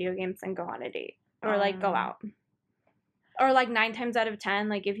and play video games than go on a date. Or, like, go out. Or, like, 9 times out of 10,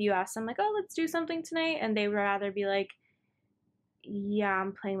 like, if you ask them, like, oh, let's do something tonight, and they would rather be like, yeah,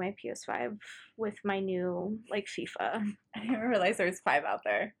 I'm playing my PS5 with my new, like, FIFA. I didn't realize there was 5 out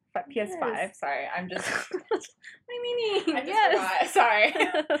there. PS5. Yes. Sorry, I'm just... My meaning. I just forgot. Sorry.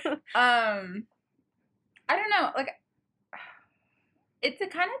 I don't know. Like, it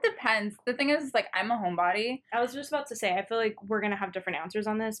kind of depends. The thing is, like, I'm a homebody. I was just about to say, I feel like we're going to have different answers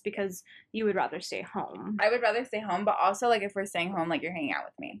on this because you would rather stay home. I would rather stay home, but also, like, if we're staying home, like, you're hanging out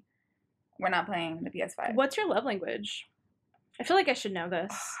with me. We're not playing the PS5. What's your love language? I feel like I should know this.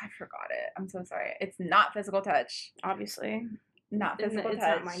 Oh, I forgot it. I'm so sorry. It's not physical touch. Obviously. Not physical touch. It's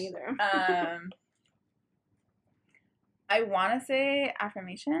not mine either. I want to say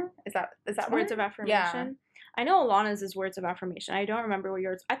affirmation. Is that words of affirmation? Yeah. I know Alana's is words of affirmation. I don't remember what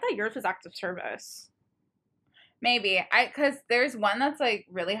yours. I thought yours was acts of service. Maybe. Because there's one that's, like,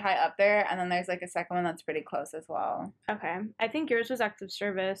 really high up there, and then there's, like, a second one that's pretty close as well. Okay. I think yours was acts of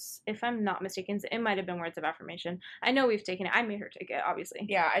service. If I'm not mistaken, it might have been words of affirmation. I know we've taken it. I made her take it, obviously.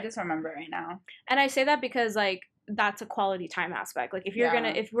 Yeah, I just remember right now. And I say that because, like, that's a quality time aspect. Like,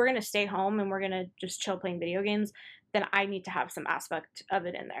 if we're gonna stay home and we're gonna just chill playing video games, then I need to have some aspect of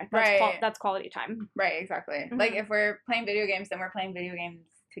it in there. That's quality time. Right, exactly. Mm-hmm. Like, if we're playing video games, then we're playing video games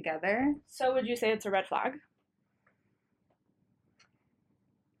together. So would you say it's a red flag?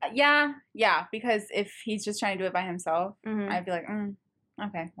 Yeah, because if he's just trying to do it by himself, I'd be like,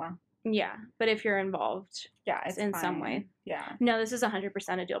 okay, well. Yeah, but if you're involved, it's in fine. some way. Yeah. No, this is 100%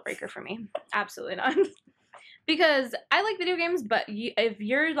 a deal breaker for me. Absolutely not. Because I like video games, but if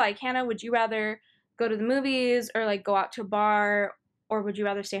you're like, Hannah, would you rather go to the movies or, like, go out to a bar, or would you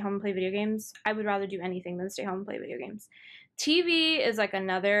rather stay home and play video games? I would rather do anything than stay home and play video games. TV is like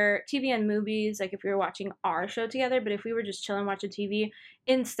another, TV and movies, like if we were watching our show together, but if we were just chilling watching TV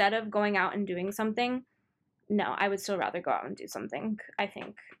instead of going out and doing something, no, I would still rather go out and do something. I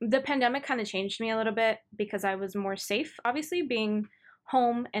think the pandemic kind of changed me a little bit because I was more safe, obviously, being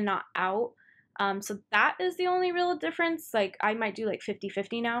home and not out. So that is the only real difference. Like, I might do like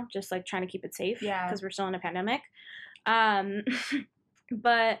 50-50 now, just like trying to keep it safe because we're still in a pandemic.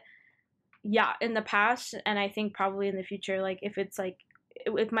 But yeah, in the past, and I think probably in the future, like,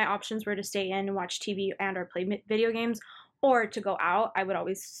 if my options were to stay in and watch TV and or play video games or to go out, I would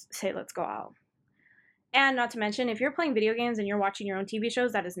always say let's go out. And not to mention, if you're playing video games and you're watching your own TV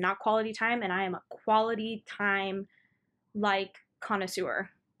shows, that is not quality time, and I am a quality time, like, connoisseur.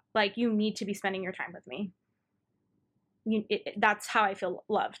 Like, you need to be spending your time with me. That's how I feel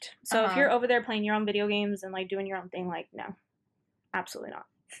loved. So if you're over there playing your own video games and, like, doing your own thing, like, no. Absolutely not.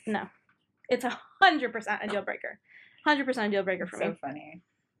 No. It's 100% a deal breaker. 100% a deal breaker for me. So funny.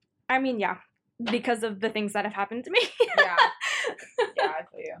 I mean, yeah, because of the things that have happened to me. Yeah, I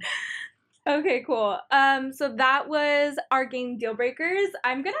feel you. Okay, cool. So that was our game deal breakers.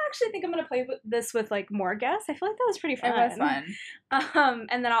 I'm gonna play this with, like, more guests. I feel like that was pretty fun. It was fun.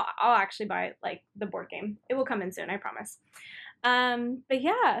 And then I'll actually buy, like, the board game. It will come in soon, I promise. But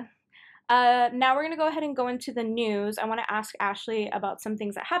yeah. Now we're going to go ahead and go into the news. I want to ask Ashley about some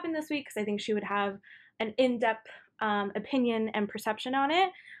things that happened this week because I think she would have an in-depth opinion and perception on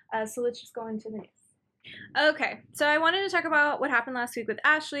it. So let's just go into the news. Okay, so I wanted to talk about what happened last week with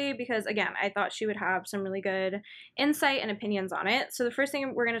Ashley because, again, I thought she would have some really good insight and opinions on it. So the first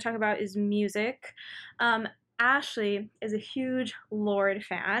thing we're going to talk about is music. Ashley is a huge Lorde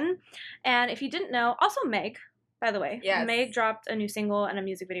fan. And if you didn't know, also Meg. By the way, yes. Meg dropped a new single and a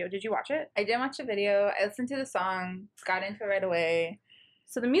music video. Did you watch it? I did watch the video. I listened to the song, got into it right away.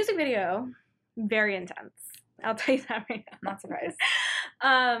 So the music video, very intense. I'll tell you that right now. Not surprised.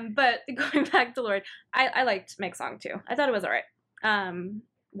 But going back to Lorde, I liked Meg's song too. I thought it was alright.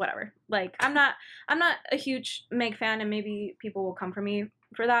 Whatever. Like, I'm not a huge Meg fan, and maybe people will come for me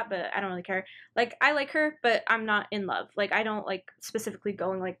for that, but I don't really care. Like, I like her, but I'm not in love. Like, I don't, like, specifically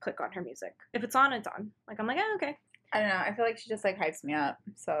go and, like, click on her music. If it's on, it's on. Like, I'm like, oh, okay. I don't know. I feel like she just, like, hypes me up,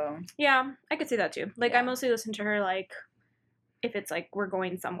 so. Yeah, I could see that, too. Like, I mostly listen to her, like, if it's, like, we're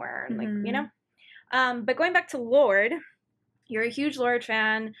going somewhere, and, like, you know? But going back to Lorde, you're a huge Lorde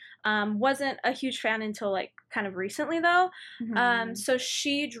fan. Wasn't a huge fan until, like, kind of recently, though. So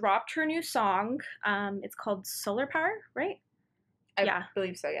she dropped her new song. It's called Solar Power, right? I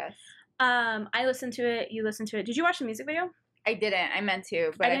believe so, yes. I listened to it. You listened to it. Did you watch the music video? I didn't. I meant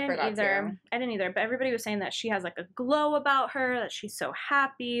to, but I forgot to. I didn't either. But everybody was saying that she has, like, a glow about her, that she's so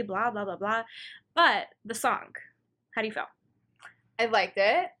happy, blah, blah, blah, blah. But the song, how do you feel? I liked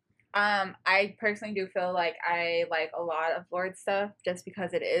it. I personally do feel like I like a lot of Lorde stuff just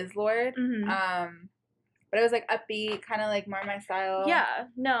because it is Lorde. But it was, like, upbeat, kind of, like, more my style. Yeah.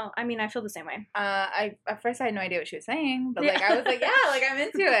 No, I mean, I feel the same way. At first I had no idea what she was saying, but, like, I was like, yeah, like, I'm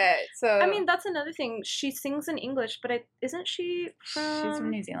into it. So I mean, that's another thing. She sings in English, but isn't she from... She's from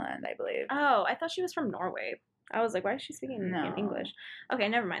New Zealand, I believe. Oh, I thought she was from Norway. I was like, why is she speaking in English? Okay,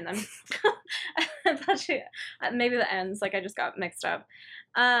 never mind then. I thought maybe the ends, like, I just got mixed up.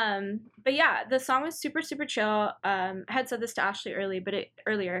 But yeah, the song was super, super chill. I had said this to Ashley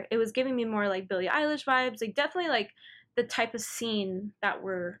earlier. It was giving me more, like, Billie Eilish vibes, like, definitely, like, the type of scene that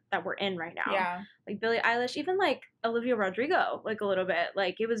we're in right now. Yeah. Like, Billie Eilish, even, like, Olivia Rodrigo, like, a little bit.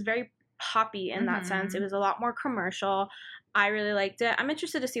 Like, it was very poppy in that sense. It was a lot more commercial. I really liked it. I'm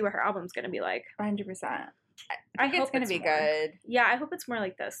interested to see what her album's gonna be like. 100%. I think it's going to be good. Yeah, I hope it's more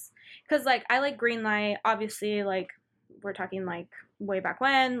like this. Because, like, I like Greenlight. Obviously, like, we're talking, like, way back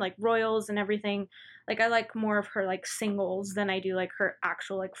when, like, Royals and everything. Like, I like more of her, like, singles than I do, like, her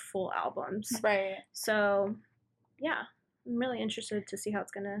actual, like, full albums. Right. So, yeah, I'm really interested to see how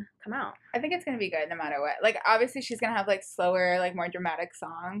it's gonna come out. I think it's gonna be good no matter what. Like, obviously, she's gonna have like slower, like more dramatic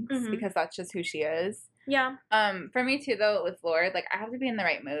songs Mhm. because that's just who she is. Yeah. For me too, though, with Lorde, like I have to be in the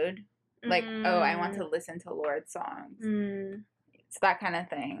right mood. Like, oh, I want to listen to Lorde songs. It's that kind of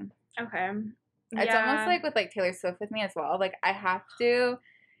thing. Okay. It's almost like with like Taylor Swift with me as well. Like I have to.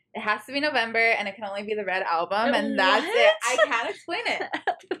 It has to be November, and it can only be the Red Album, and that's it. I can't explain it.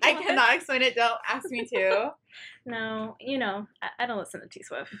 I cannot explain it. Don't ask me to. No, you know, I don't listen to T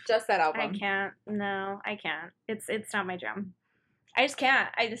Swift. Just that album. I can't. No, I can't. It's not my jam. I just can't.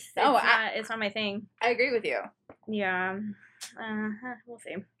 It's not my thing. I agree with you. Yeah. We'll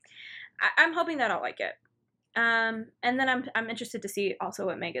see. I'm hoping that I'll like it. And then I'm interested to see also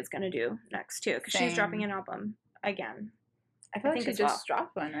what Mega's gonna do next too, because she's dropping an album again. I feel like she just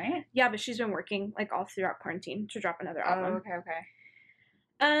dropped one, right? Yeah, but she's been working like all throughout quarantine to drop another album. Oh, okay.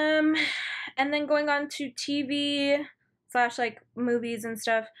 And then going on to TV / like movies and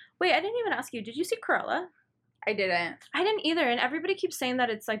stuff. Wait, I didn't even ask you. Did you see Cruella? I didn't. I didn't either, and everybody keeps saying that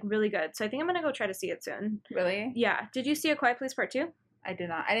it's like really good. So I think I'm gonna go try to see it soon. Really? Yeah. Did you see A Quiet Place Part 2? I did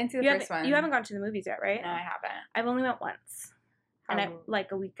not. I didn't see the first one. You haven't gone to the movies yet, right? No, I haven't. I've only went once,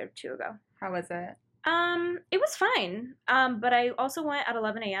 like a week or two ago. How was it? It was fine. But I also went at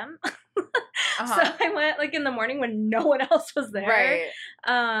 11 a.m. Uh-huh. So I went like in the morning when no one else was there. Right.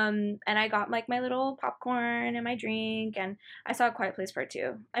 And I got like my little popcorn and my drink, and I saw A Quiet Place Part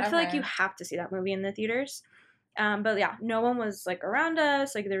 2. I feel like you have to see that movie in the theaters. But yeah, no one was like around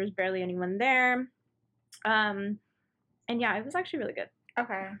us. Like there was barely anyone there. And yeah, it was actually really good.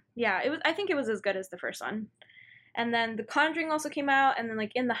 Okay. Yeah, I think it was as good as the first one. And then The Conjuring also came out, and then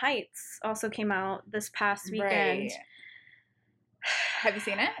like In the Heights also came out this past weekend. Right. Have you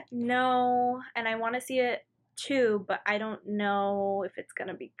seen it? No, and I want to see it too, but I don't know if it's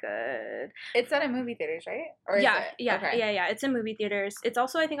gonna be good. It's at a movie theaters, right? Or is Yeah. it? It's in movie theaters. It's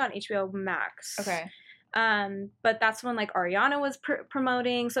also I think on HBO Max. Okay. But that's when like Ariana was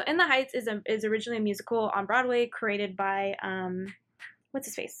promoting. So In the Heights is originally a musical on Broadway created by what's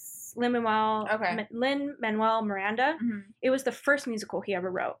his face? Lin-Manuel Miranda. Mm-hmm. It was the first musical he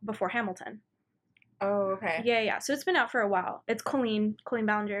ever wrote before Hamilton. Oh, okay. Yeah. So it's been out for a while. It's Colleen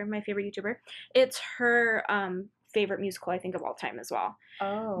Ballinger, my favorite YouTuber. It's her favorite musical I think of all time as well.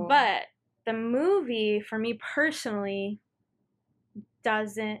 Oh. But the movie for me personally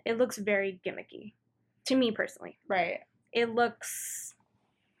it looks very gimmicky. To me personally. Right. It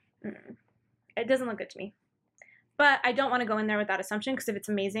doesn't look good to me. But I don't want to go in there with that assumption, because if it's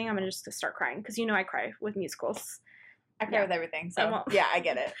amazing, I'm going to just start crying, because you know I cry with musicals. I cry with everything, so yeah, I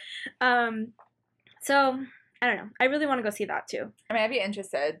get it. So, I don't know. I really want to go see that too. I mean, I'd be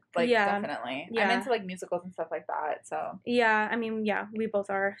interested, like, definitely. Yeah. I'm into, like, musicals and stuff like that, so. Yeah, I mean, yeah, we both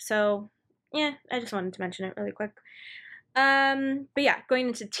are. So, yeah, I just wanted to mention it really quick. But yeah, going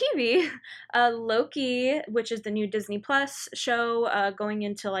into TV, Loki, which is the new Disney Plus show, going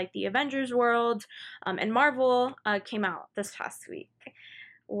into like the Avengers world, and Marvel, came out this past week.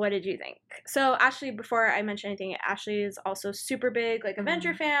 What did you think? So Ashley, before I mention anything, Ashley is also super big, like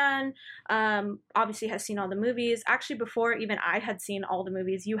Avenger fan. Obviously has seen all the movies. Actually, before even I had seen all the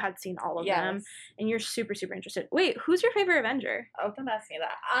movies, you had seen all of them, and you're super, super interested. Wait, who's your favorite Avenger? Oh, don't ask me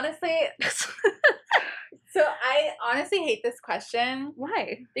that. Honestly, so I honestly hate this question.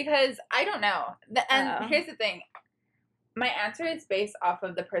 Why? Because I don't know. And here's the thing. My answer is based off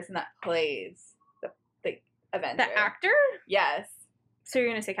of the person that plays the Avenger. The actor? Yes. So you're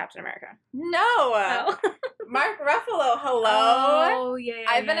gonna say Captain America? No. Oh. Mark Ruffalo. Hello. Oh yeah.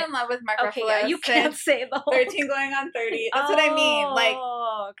 I've been in love with Mark Ruffalo. Yeah, you can't say the whole 13 going on 30. That's what I mean. Like.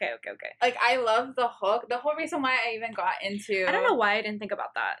 Oh, okay. Like I love the Hulk. The whole reason why I even got into. I don't know why I didn't think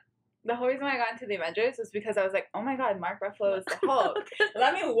about that. The whole reason why I got into the Avengers was because I was like, oh my god, Mark Ruffalo is the Hulk.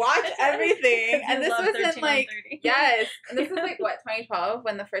 Let me watch everything. And this was in like, yes. And this was like, what, 2012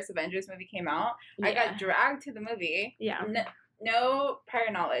 when the first Avengers movie came out. Yeah. I got dragged to the movie. Yeah. No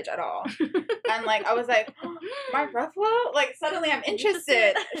prior knowledge at all. And like, I was like, oh, Mark Ruffalo? Like, suddenly I'm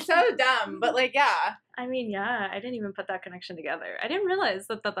interested. So dumb. But like, yeah. I mean, yeah, I didn't even put that connection together. I didn't realize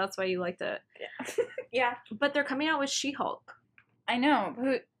that's why you liked it. Yeah. Yeah. But they're coming out with She-Hulk. I know.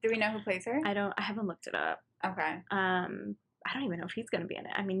 Do we know who plays her? I haven't looked it up. Okay. I don't even know if he's going to be in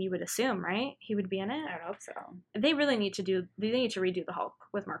it. I mean, you would assume, right? He would be in it. I would hope so. They really need to redo the Hulk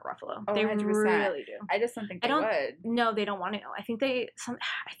with Mark Ruffalo. Oh, they 100%. Really do. I just don't think they would. No, they don't want to. I think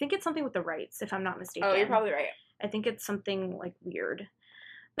it's something with the rights, if I'm not mistaken. Oh, you're probably right. I think it's something like weird.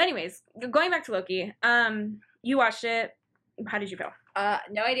 But anyways, going back to Loki, you watched it. How did you feel?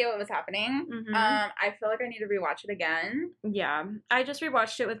 No idea what was happening. Mhm. I feel like I need to rewatch it again. Yeah, I just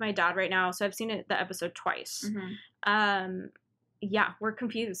rewatched it with my dad right now, so I've seen the episode twice. Yeah, we're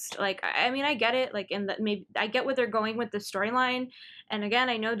confused. Like, I mean, I get it. Like, maybe I get where they're going with the storyline. And again,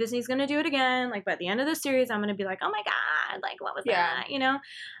 I know Disney's gonna do it again. Like, by the end of the series, I'm gonna be like, oh my god, like, what was that? You know.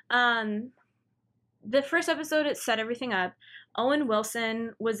 The first episode, it set everything up. Owen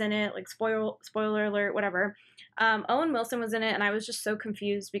Wilson was in it. Like, spoiler alert, whatever. Owen Wilson was in it, and I was just so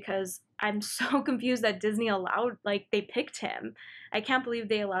confused because I'm so confused that Disney they picked him. I can't believe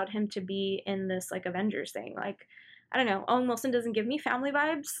they allowed him to be in this, like, Avengers thing. Like, I don't know. Owen Wilson doesn't give me family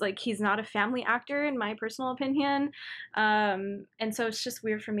vibes. Like, he's not a family actor, in my personal opinion. And so it's just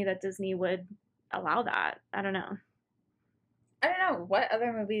weird for me that Disney would allow that. I don't know. I don't know. What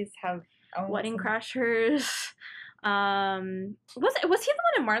other movies have Owen Wedding Wilson? Crashers. Was he the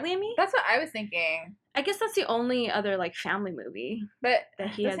one in Marley and Me? That's what I was thinking. I guess that's the only other, like, family movie But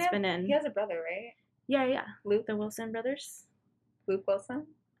that he has been in. He has a brother, right? Yeah. Luke? The Wilson brothers. Luke Wilson?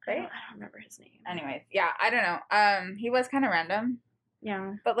 Right? I don't remember his name. Anyways, yeah, I don't know. He was kind of random.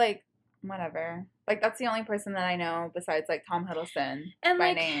 Yeah. But, like, whatever. Like, that's the only person that I know besides, like, Tom Hiddleston and by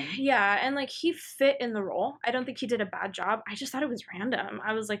like, name. Yeah, and, like, he fit in the role. I don't think he did a bad job. I just thought it was random.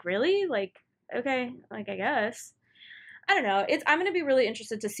 I was like, really? Like, okay, like, I guess. I don't know. I'm going to be really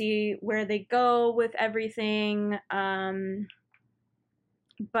interested to see where they go with everything. But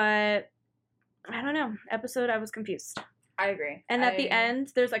I don't know. I was confused. I agree. And at the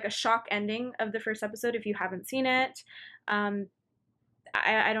end, there's, like, a shock ending of the first episode if you haven't seen it.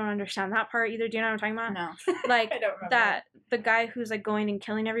 I don't understand that part either. Do you know what I'm talking about? No. Like, I don't remember. that the guy who's, like, going and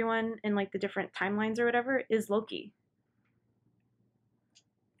killing everyone in, like, the different timelines or whatever is Loki.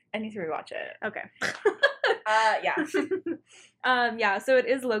 I need to rewatch it. Okay. Yeah. Yeah, so it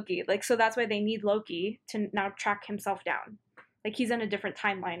is Loki. Like, so that's why they need Loki to now track himself down. Like, he's in a different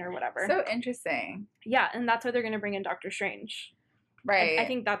timeline or whatever. So interesting. Yeah, and that's why they're going to bring in Doctor Strange. Right. I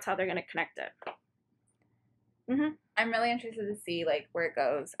think that's how they're going to connect it. Mm-hmm. I'm really interested to see, like, where it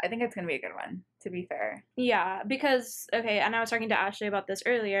goes. I think it's going to be a good one, to be fair. Yeah, because, okay, and I was talking to Ashley about this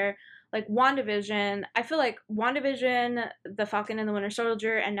earlier, like, WandaVision, I feel like WandaVision, The Falcon and the Winter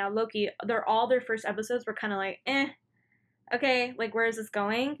Soldier, and now Loki, their first episodes were kind of like, okay, like, where is this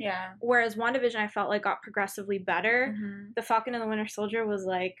going? Yeah. Whereas WandaVision, I felt like got progressively better. Mm-hmm. The Falcon and the Winter Soldier was,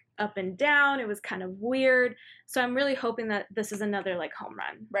 like, up and down. It was kind of weird. So I'm really hoping that this is another, like, home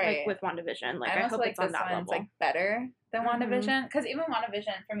run. Right. Like, with WandaVision. Like, I hope like it's on this that one's, level. like, better than Mhm. WandaVision. Because even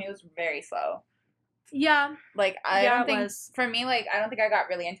WandaVision, for me, was very slow. Yeah. Like, I Yeah, don't it think, was. for me, like, I don't think I got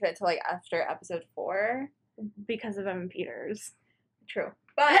really into it until, like, after episode 4. Because of Evan Peters. True.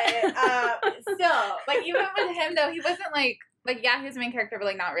 But, still, like, even with him, though, he wasn't, like, yeah, he was the main character, but,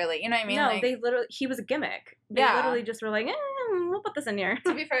 like, not really. You know what I mean? No, like, he was a gimmick. They literally just were like, we'll put this in here.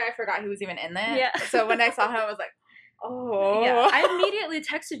 To be fair, I forgot he was even in there. Yeah. So when I saw him, I was like, oh. Yeah. I immediately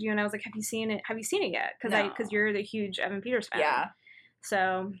texted you and I was like, have you seen it yet? No. Because you're the huge Evan Peters fan. Yeah.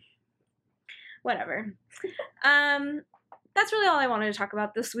 So, whatever. That's really all I wanted to talk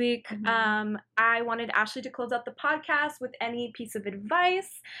about this week. Mm-hmm. I wanted Ashley to close out the podcast with any piece of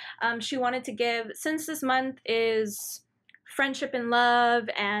advice she wanted to give. Since this month is friendship and love,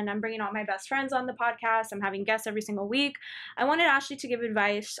 and I'm bringing all my best friends on the podcast, I'm having guests every single week, I wanted Ashley to give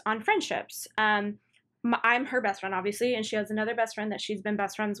advice on friendships. I'm her best friend, obviously, and she has another best friend that she's been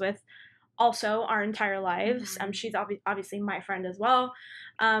best friends with also our entire lives. Mm-hmm. She's obviously my friend as well.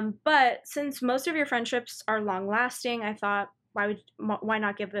 But since most of your friendships are long-lasting, I thought, why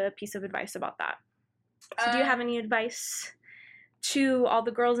not give a piece of advice about that? So do you have any advice to all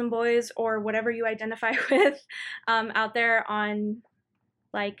the girls and boys or whatever you identify with out there on,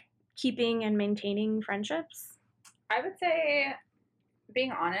 like, keeping and maintaining friendships? I would say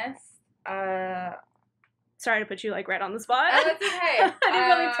being honest. Sorry to put you, like, right on the spot. Oh, that's okay. I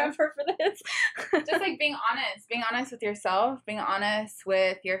didn't really prep her for this. Just, like, being honest with yourself, being honest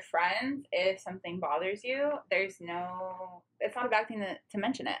with your friends. If something bothers you, it's not a bad thing to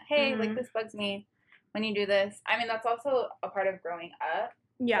mention it. Hey, like, this bugs me when you do this. I mean, that's also a part of growing up.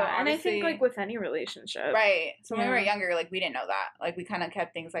 Yeah, So and I think, like, with any relationship. Right. So when we were Yeah. younger, like, we didn't know that. Like, we kind of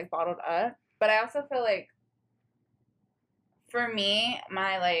kept things, like, bottled up. But I also feel like, for me,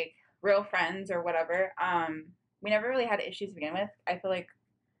 my, like, real friends or whatever, we never really had issues to begin with. I feel like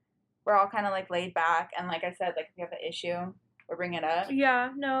we're all kind of, like, laid back. And like I said, like, if we have an issue, we'll bring it up.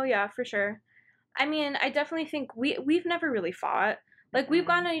 Yeah, for sure. I mean, I definitely think we've never really fought. Like, we've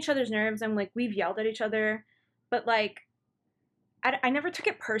gotten on each other's nerves and, like, we've yelled at each other. But, like, I never took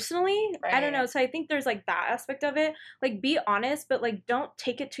it personally. Right. I don't know. So I think there's like that aspect of it. Like, be honest, but like don't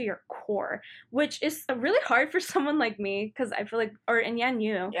take it to your core, which is really hard for someone like me because I feel like, and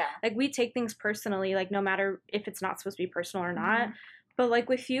you, Yeah. like we take things personally, like no matter if it's not supposed to be personal or not. Mhm. But like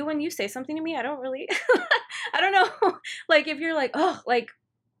with you, when you say something to me, I don't really, I don't know. Like if you're like, oh, like,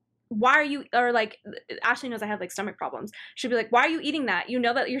 why are you, or like Ashley knows I have like stomach problems, she'd be like, why are you eating that, you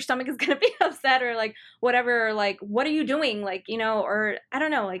know that your stomach is gonna be upset, or like whatever, or like what are you doing, like, you know, or I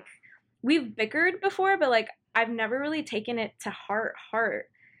don't know, like we've bickered before, but like I've never really taken it to heart.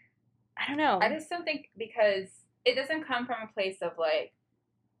 I don't know. I just don't think, because it doesn't come from a place of like,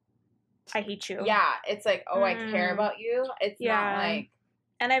 I hate you. yeah, it's like, oh, I care about you. It's not like,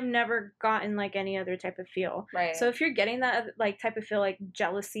 and I've never gotten like any other type of feel. right. So if you're getting that like type of feel, like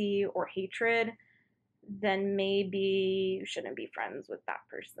jealousy or hatred, then maybe you shouldn't be friends with that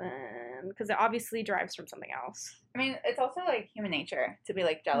person, because it obviously derives from something else. I mean, it's also like human nature to be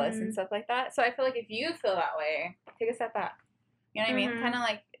like jealous and stuff like that. So I feel like if you feel that way, take a step back. You know what I mean? Kind of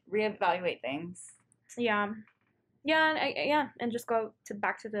like reevaluate things. Yeah, and just go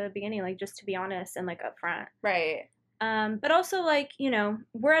back to the beginning, like just to be honest and like upfront. Right. But also, like, you know,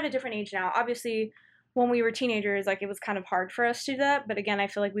 we're at a different age now. Obviously, when we were teenagers, like, it was kind of hard for us to do that. But again, I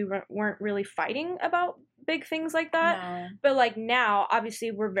feel like we weren't really fighting about big things like that. No. But, like, now, obviously,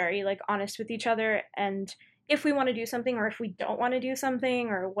 we're very, like, honest with each other. And if we want to do something or if we don't want to do something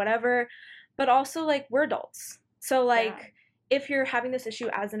or whatever. But also, like, we're adults. So, like, if you're having this issue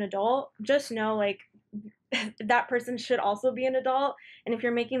as an adult, just know, like, that person should also be an adult. And if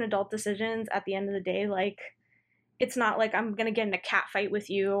you're making adult decisions at the end of the day, like, it's not like I'm gonna get in a cat fight with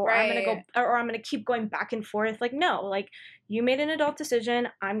you, or I'm gonna keep going back and forth. Like, no, like you made an adult decision.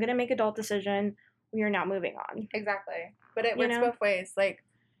 I'm gonna make adult decision. We are now moving on. Exactly. But it works both ways. Like,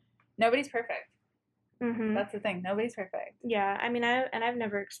 nobody's perfect. Mm-hmm. That's the thing. Nobody's perfect. Yeah, I mean, I've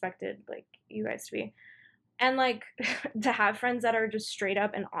never expected like you guys to be, and like to have friends that are just straight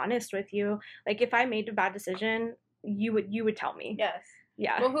up and honest with you. Like, if I made a bad decision, you would tell me. Yes.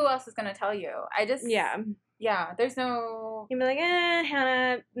 Yeah. Well, who else is gonna tell you? Yeah, there's no... You'd be like,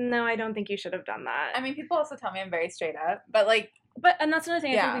 Hannah, no, I don't think you should have done that. I mean, people also tell me I'm very straight up, but like... And that's another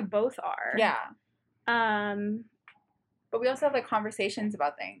thing, I think we both are. Yeah. But we also have, like, conversations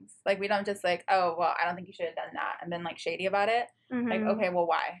about things. Like, we don't just, like, oh, well, I don't think you should have done that, and been, like, shady about it. Mm-hmm. Like, okay, well,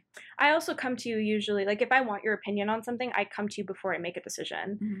 why? I also come to you usually, like, if I want your opinion on something, I come to you before I make a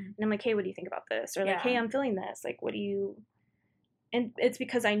decision. Mm-hmm. And I'm like, hey, what do you think about this? Or, like, hey, I'm feeling this. Like, what do you... And it's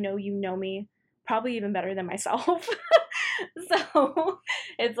because I know you know me probably even better than myself. So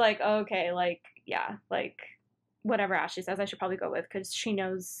it's like, okay, like, yeah, like whatever Ashley says I should probably go with, because she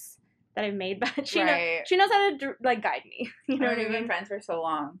knows that I've made bad. She knows how to like guide me. You know, we've been friends for so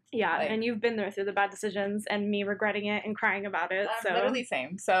long. Yeah, like, and you've been there through the bad decisions and me regretting it and crying about it. So literally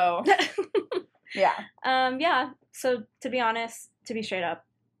same. So yeah. Yeah. So to be honest, to be straight up,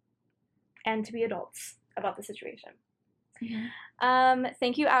 and to be adults about the situation. Mm-hmm.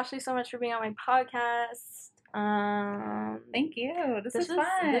 Thank you, Ashley, so much for being on my podcast. Thank you. This was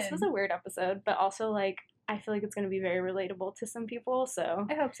fun. This was a weird episode, but also like I feel like it's going to be very relatable to some people. So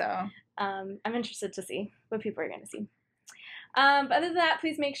I hope so. I'm interested to see what people are going to see. But other than that,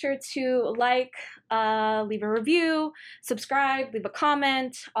 please make sure to like, leave a review, subscribe, leave a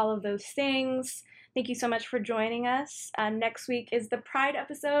comment, all of those things. Thank you so much for joining us. Next week is the Pride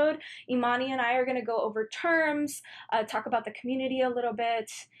episode. Imani and I are going to go over terms, talk about the community a little bit,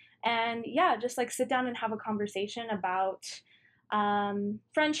 and yeah, just like sit down and have a conversation about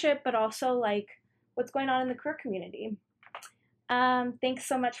friendship, but also like what's going on in the queer community. Thanks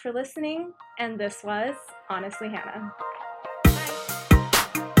so much for listening, and this was Honestly Hannah.